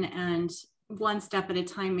introspection, and one step at a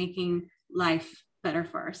time, making life better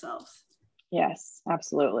for ourselves. Yes,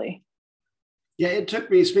 absolutely. Yeah, it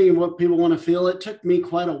took me, speaking of what people want to feel, it took me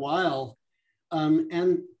quite a while.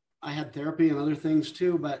 And I had therapy and other things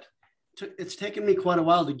too, but it's taken me quite a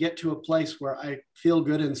while to get to a place where I feel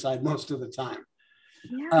good inside most of the time.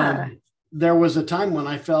 Yeah. There was a time when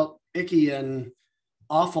I felt icky and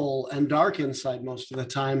awful and dark inside most of the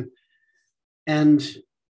time. And,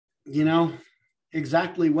 you know,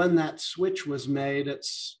 exactly when that switch was made,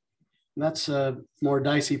 it's That's a more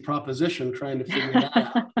dicey proposition trying to figure that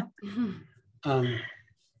out.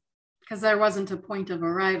 Because there wasn't a point of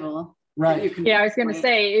arrival. Right. Yeah, I was going to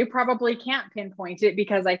say, you probably can't pinpoint it,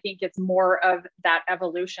 because I think it's more of that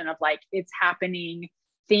evolution of like, it's happening,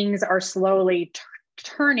 things are slowly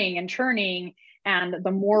turning and churning. And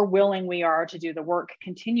the more willing we are to do the work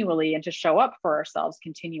continually and to show up for ourselves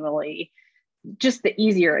continually, just the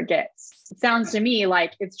easier it gets. It sounds to me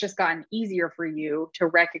like it's just gotten easier for you to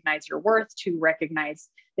recognize your worth, to recognize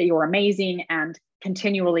that you're amazing, and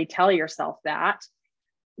continually tell yourself that,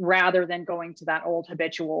 rather than going to that old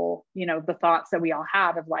habitual, the thoughts that we all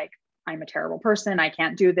have of like, I'm a terrible person, I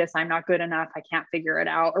can't do this, I'm not good enough, I can't figure it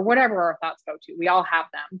out, or whatever our thoughts go to. We all have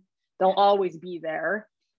them. They'll always be there.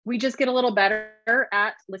 We just get a little better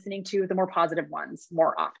at listening to the more positive ones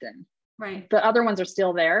more often. Right. The other ones are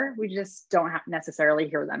still there. We just don't necessarily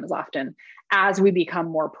hear them as often as we become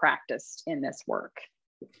more practiced in this work.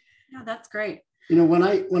 Yeah, that's great. When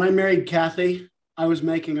I married Kathy, I was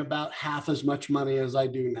making about half as much money as I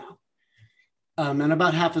do now. And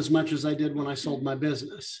about half as much as I did when I sold my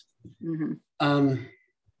business. Mm-hmm.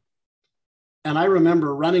 And I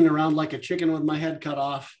remember running around like a chicken with my head cut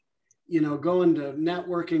off, going to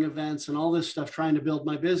networking events and all this stuff, trying to build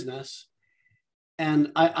my business.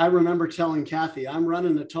 And I remember telling Kathy, I'm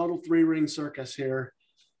running a total 3-ring circus here,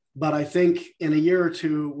 but I think in a year or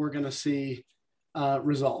two, we're going to see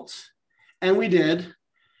results. And we did.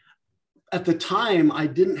 At the time, I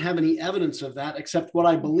didn't have any evidence of that except what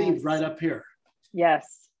I believed right up here.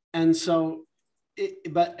 Yes. And so,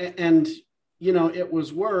 it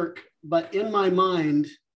was work, but in my mind,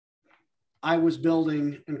 I was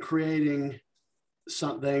building and creating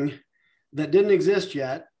something that didn't exist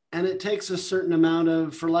yet. And it takes a certain amount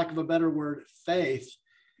of, for lack of a better word, faith,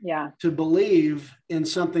 to believe in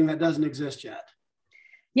something that doesn't exist yet.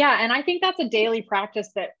 Yeah. And I think that's a daily practice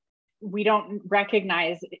that we don't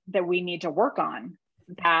recognize that we need to work on,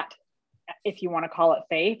 that, if you want to call it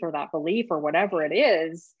faith or that belief or whatever it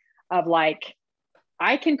is, of like,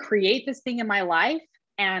 I can create this thing in my life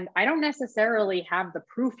and I don't necessarily have the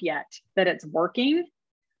proof yet that it's working.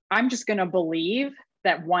 I'm just going to believe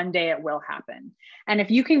that one day it will happen. And if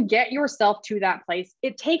you can get yourself to that place,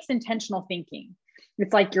 it takes intentional thinking.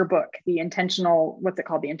 It's like your book, the intentional, what's it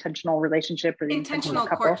called? The intentional relationship, or the intentional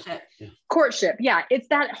courtship. Courtship. Yeah. It's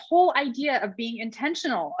that whole idea of being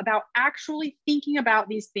intentional about actually thinking about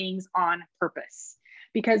these things on purpose.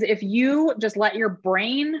 Because if you just let your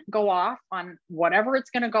brain go off on whatever it's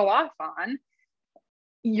going to go off on,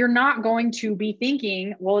 you're not going to be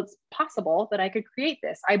thinking, well, it's possible that I could create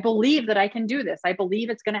this. I believe that I can do this. I believe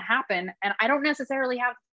it's going to happen. And I don't necessarily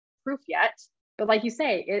have proof yet, but like you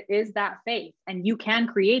say, it is that faith, and you can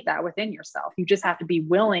create that within yourself. You just have to be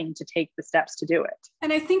willing to take the steps to do it.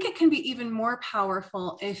 And I think it can be even more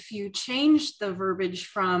powerful if you change the verbiage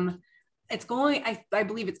from I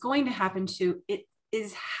believe it's going to happen to it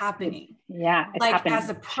is happening. It's like happening. As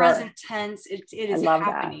a present tense, it is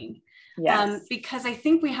happening. That. Yes. Because I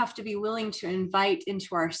think we have to be willing to invite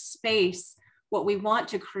into our space what we want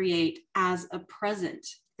to create as a present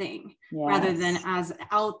thing, rather than as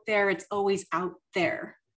out there. It's always out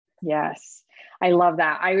there. Yes. I love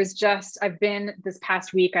that. I've been this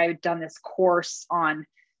past week, I've done this course on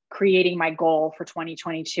creating my goal for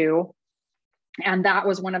 2022. And that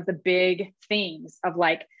was one of the big things of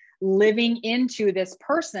like living into this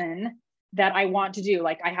person that I want to do.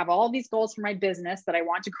 Like, I have all these goals for my business that I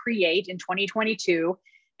want to create in 2022.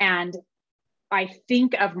 And I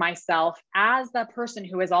think of myself as the person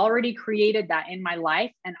who has already created that in my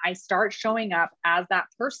life. And I start showing up as that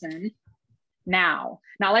person now.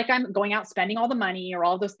 Not like I'm going out spending all the money or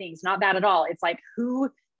all those things, not that at all. It's like, who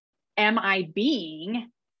am I being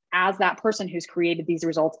as that person who's created these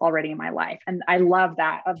results already in my life? And I love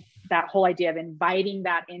that, of that whole idea of inviting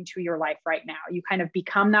that into your life right now. You kind of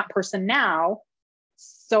become that person now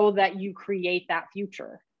so that you create that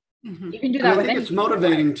future. Mm-hmm. You can do that. I think it's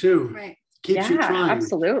motivating too. Right. Keeps you trying.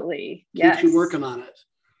 Absolutely. Keeps you working on it.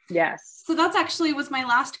 Yes. So that's actually was my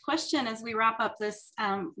last question as we wrap up this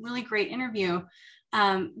really great interview.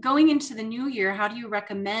 Going into the new year, how do you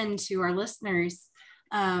recommend to our listeners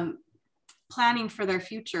planning for their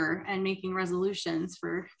future and making resolutions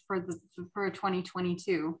for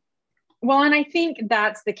 2022? Well, and I think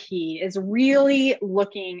that's the key, is really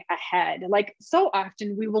looking ahead. Like, so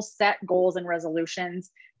often we will set goals and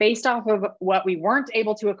resolutions based off of what we weren't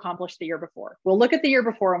able to accomplish the year before. We'll look at the year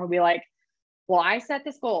before and we'll be like, well, I set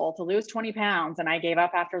this goal to lose 20 pounds and I gave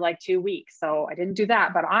up after like 2 weeks. So I didn't do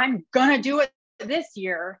that, but I'm going to do it this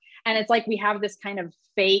year. And it's like we have this kind of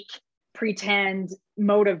fake pretend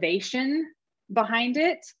motivation behind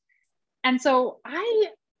it. And so I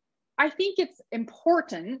I think it's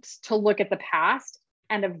important to look at the past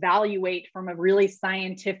and evaluate from a really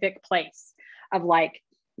scientific place of like,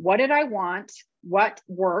 what did I want? What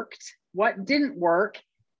worked? What didn't work?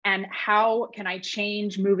 And how can I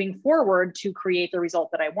change moving forward to create the result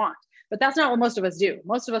that I want? But that's not what most of us do.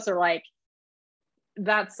 Most of us are like,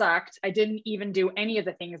 that sucked. I didn't even do any of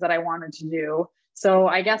the things that I wanted to do. So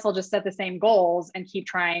I guess I'll just set the same goals and keep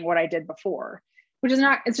trying what I did before, which is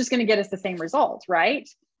not, it's just going to get us the same result, right?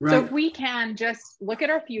 So if we can just look at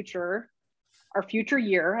our future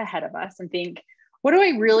year ahead of us and think, what do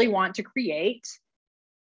I really want to create?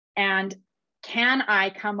 And can I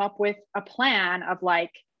come up with a plan of like,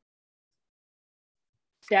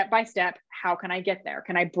 step by step, how can I get there?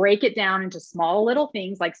 Can I break it down into small little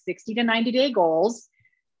things like 60 to 90-day goals?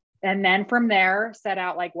 And then from there, set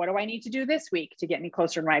out like, what do I need to do this week to get me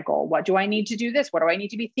closer to my goal? What do I need to do this? What do I need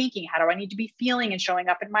to be thinking? How do I need to be feeling and showing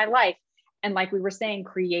up in my life? And like we were saying,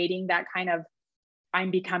 creating that kind of, I'm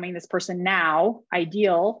becoming this person now,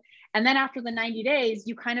 ideal. And then after the 90 days,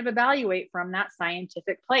 you kind of evaluate from that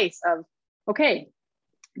scientific place of, okay,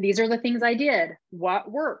 these are the things I did. What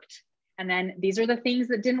worked? And then these are the things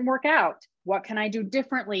that didn't work out. What can I do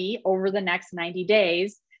differently over the next 90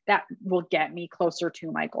 days that will get me closer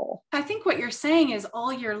to my goal? I think what you're saying is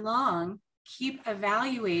all year long, keep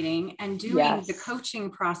evaluating and doing the coaching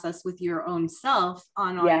process with your own self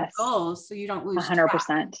on all your goals so you don't lose 100%.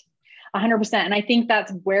 track. 100%. And I think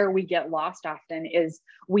that's where we get lost often is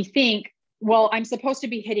we think, well, I'm supposed to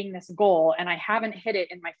be hitting this goal and I haven't hit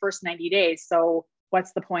it in my first 90 days. So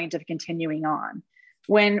what's the point of continuing on?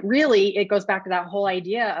 When really it goes back to that whole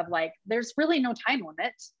idea of like, there's really no time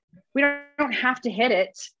limit. We don't have to hit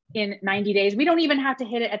it in 90 days. We don't even have to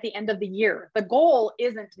hit it at the end of the year. The goal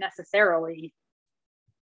isn't necessarily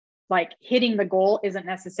like hitting the goal isn't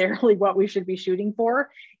necessarily what we should be shooting for.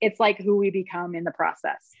 It's like who we become in the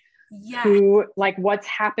process. Yeah. Who, like what's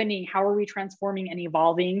happening? How are we transforming and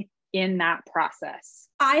evolving in that process?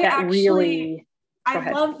 I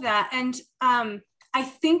love that. And I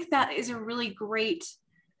think that is a really great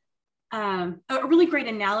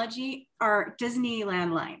analogy are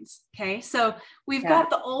Disneyland lines. Okay. So we've got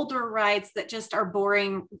the older rides that just are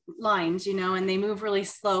boring lines, you know, and they move really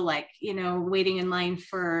slow, like, you know, waiting in line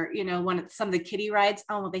for, you know, some of the kiddie rides.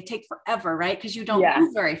 Oh, well, they take forever, right? Because you don't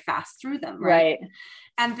move very fast through them. Right.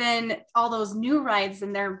 And then all those new rides,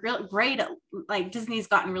 and they're real great at, like Disney's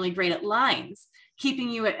gotten really great at lines,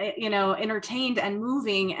 keeping you, you know, entertained and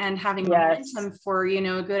moving and having momentum for, you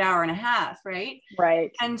know, a good hour and a half. Right.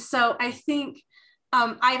 Right. And so I think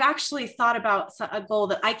I've actually thought about a goal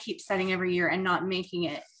that I keep setting every year and not making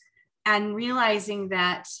it, and realizing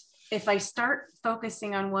that if I start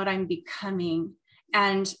focusing on what I'm becoming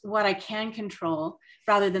and what I can control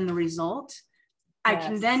rather than the result, I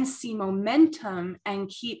can then see momentum and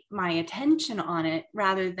keep my attention on it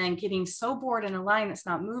rather than getting so bored in a line that's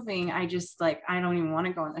not moving. I just like, I don't even want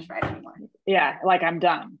to go on this ride anymore. Yeah. Like I'm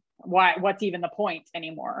done. What's even the point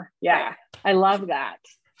anymore? Yeah. Right. I love that.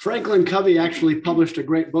 Franklin Covey actually published a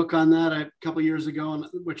great book on that a couple of years ago,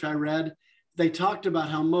 which I read. They talked about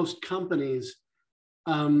how most companies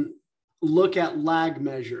look at lag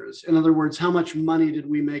measures. In other words, how much money did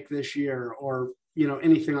we make this year, or, you know,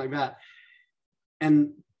 anything like that.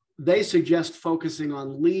 And they suggest focusing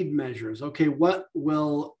on lead measures. Okay, what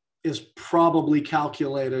is probably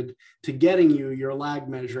calculated to getting you your lag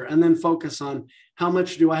measure, and then focus on how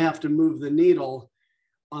much do I have to move the needle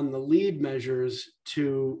on the lead measures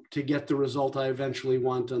to get the result I eventually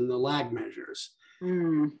want on the lag measures.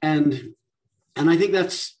 And I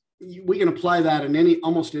think we can apply that in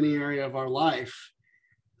almost any area of our life.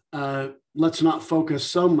 Let's not focus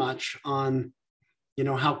so much on, you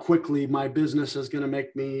know, how quickly my business is going to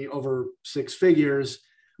make me over 6 figures.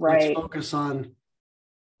 Right. Let's focus on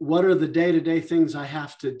what are the day-to-day things I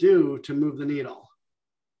have to do to move the needle.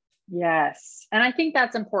 Yes. And I think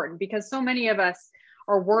that's important because so many of us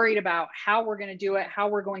are worried about how we're going to do it, how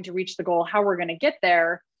we're going to reach the goal, how we're going to get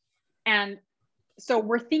there. And so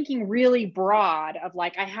we're thinking really broad of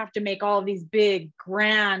like, I have to make all of these big,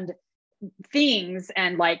 grand things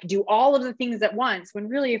and like do all of the things at once, when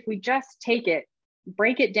really, if we just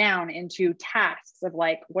break it down into tasks of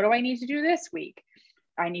like, what do I need to do this week?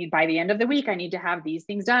 By the end of the week, I need to have these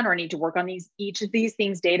things done, or I need to work on each of these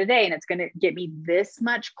things day to day. And it's going to get me this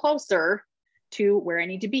much closer to where I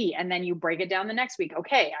need to be. And then you break it down the next week.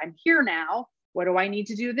 Okay, I'm here now. What do I need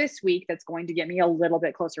to do this week that's going to get me a little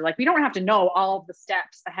bit closer? Like we don't have to know all of the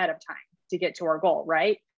steps ahead of time to get to our goal,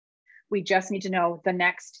 right? We just need to know the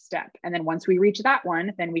next step. And then once we reach that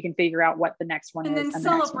one, then we can figure out what the next one is. And then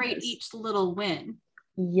celebrate each little win.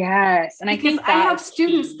 Yes. And because I think I have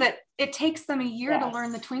students that it takes them a year to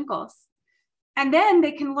learn the twinkles. And then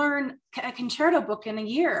they can learn a concerto book in a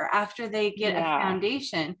year after they get a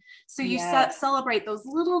foundation. So you celebrate those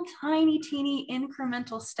little tiny, teeny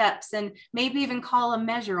incremental steps, and maybe even call a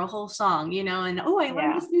measure a whole song, you know, and, oh, I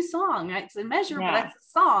learned this new song. It's a measure, but it's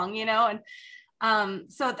a song, you know?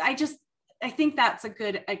 And so I think that's a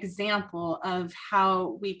good example of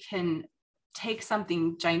how we can take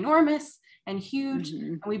something ginormous and huge,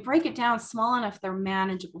 and we break it down small enough they're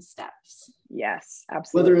manageable steps. Yes,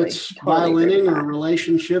 absolutely. Whether it's violining or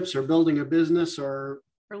relationships or building a business or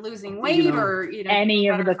losing weight, you know, or, you know, any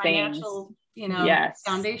of the financial things, you know,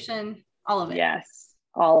 foundation, all of it. Yes,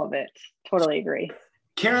 all of it. Totally agree.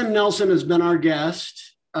 Karen Nelson has been our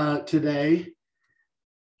guest today.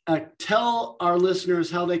 Tell our listeners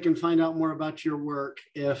how they can find out more about your work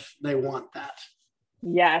if they want that.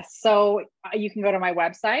 Yes. So you can go to my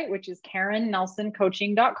website, which is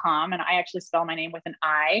KarenNelsonCoaching.com. And I actually spell my name with an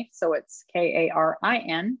I. So it's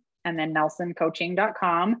Karin and then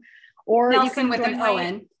NelsonCoaching.com. Or Nelson you can with an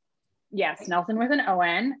O-N. Yes, Nelson with an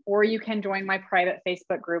O-N. Or you can join my private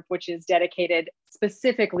Facebook group, which is dedicated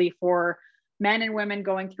specifically for men and women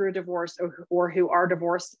going through a divorce or who are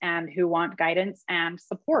divorced and who want guidance and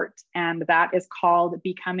support. And that is called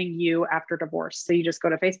Becoming You After Divorce. So you just go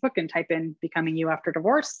to Facebook and type in Becoming You After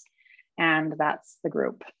Divorce, and that's the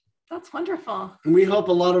group. That's wonderful. And we hope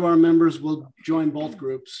a lot of our members will join both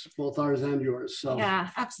groups, both ours and yours. So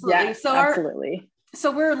yeah, absolutely. Yes, so absolutely.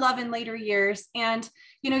 So we're Love in Later Years. And,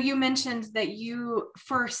 you know, you mentioned that you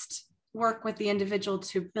first work with the individual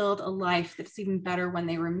to build a life that's even better when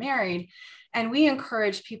they were married. And we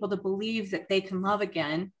encourage people to believe that they can love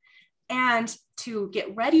again and to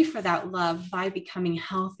get ready for that love by becoming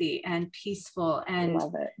healthy and peaceful and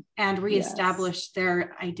reestablish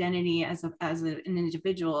their identity as an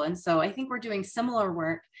individual. And so I think we're doing similar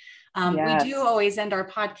work. We do always end our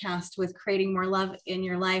podcast with creating more love in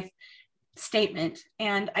your life statement.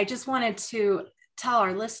 And I just wanted to tell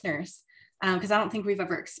our listeners, because I don't think we've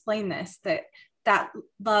ever explained this, that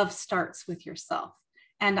love starts with yourself.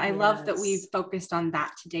 And I love that we've focused on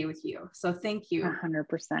that today with you. So thank you. 100%.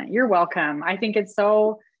 You're welcome. I think it's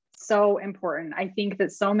so, so important. I think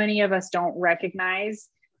that so many of us don't recognize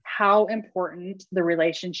how important the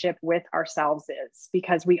relationship with ourselves is,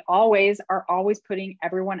 because we are always putting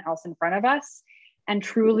everyone else in front of us. And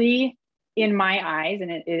truly, in my eyes,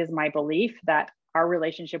 and it is my belief that our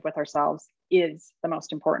relationship with ourselves is the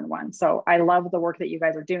most important one. So I love the work that you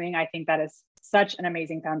guys are doing. I think that is such an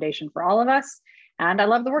amazing foundation for all of us. And I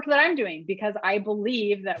love the work that I'm doing because I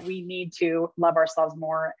believe that we need to love ourselves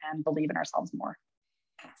more and believe in ourselves more.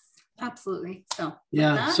 Yes, absolutely. So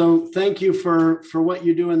yeah. So thank you for what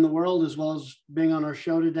you do in the world, as well as being on our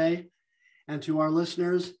show today. And to our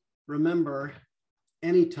listeners, remember,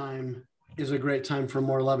 anytime is a great time for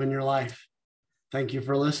more love in your life. Thank you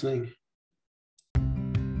for listening.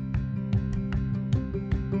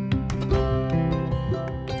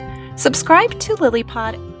 Subscribe to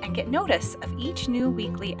LilyPod and get notice of each new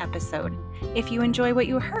weekly episode. If you enjoy what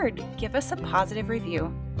you heard, give us a positive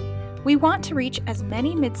review. We want to reach as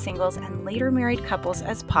many mid-singles and later married couples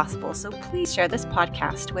as possible, so please share this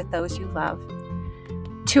podcast with those you love.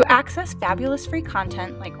 To access fabulous free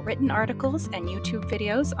content like written articles and YouTube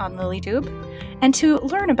videos on LilyTube, and to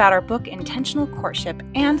learn about our book Intentional Courtship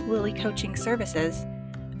and Lily Coaching Services,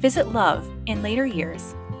 visit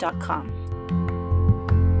loveinlateryears.com.